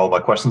answering all my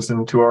questions,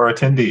 and to our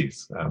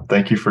attendees,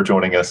 thank you for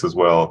joining us as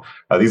well.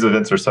 These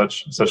events are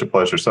such a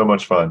pleasure, so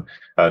much fun,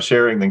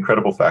 sharing the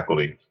incredible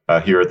faculty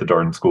here at the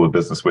Darden School of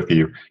Business with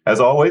you. As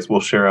always, we'll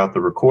share out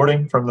the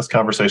recording from this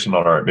conversation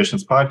on our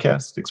admissions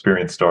podcast,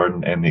 Experience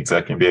Darden, and the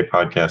ExecMBA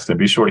podcast, and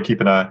be sure to keep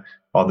an eye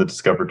on the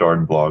Discover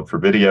Darden blog for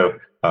video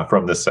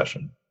from this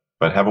session.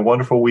 But have a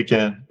wonderful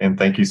weekend, and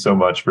thank you so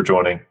much for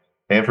joining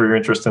and for your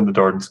interest in the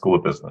Darden School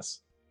of Business.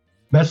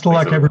 Best of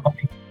luck,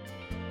 everybody.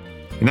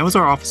 And that was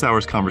our office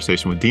hours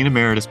conversation with Dean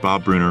Emeritus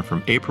Bob Bruner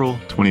from April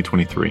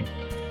 2023.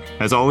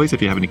 As always,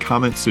 if you have any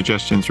comments,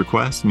 suggestions,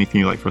 requests, anything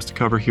you'd like for us to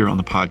cover here on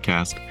the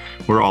podcast,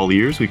 we're all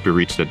ears. We can be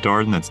reached at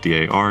Darden, that's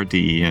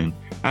DARDEN,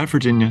 at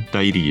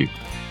virginia.edu.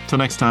 Until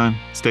next time,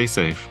 stay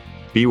safe,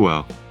 be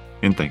well,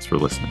 and thanks for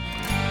listening.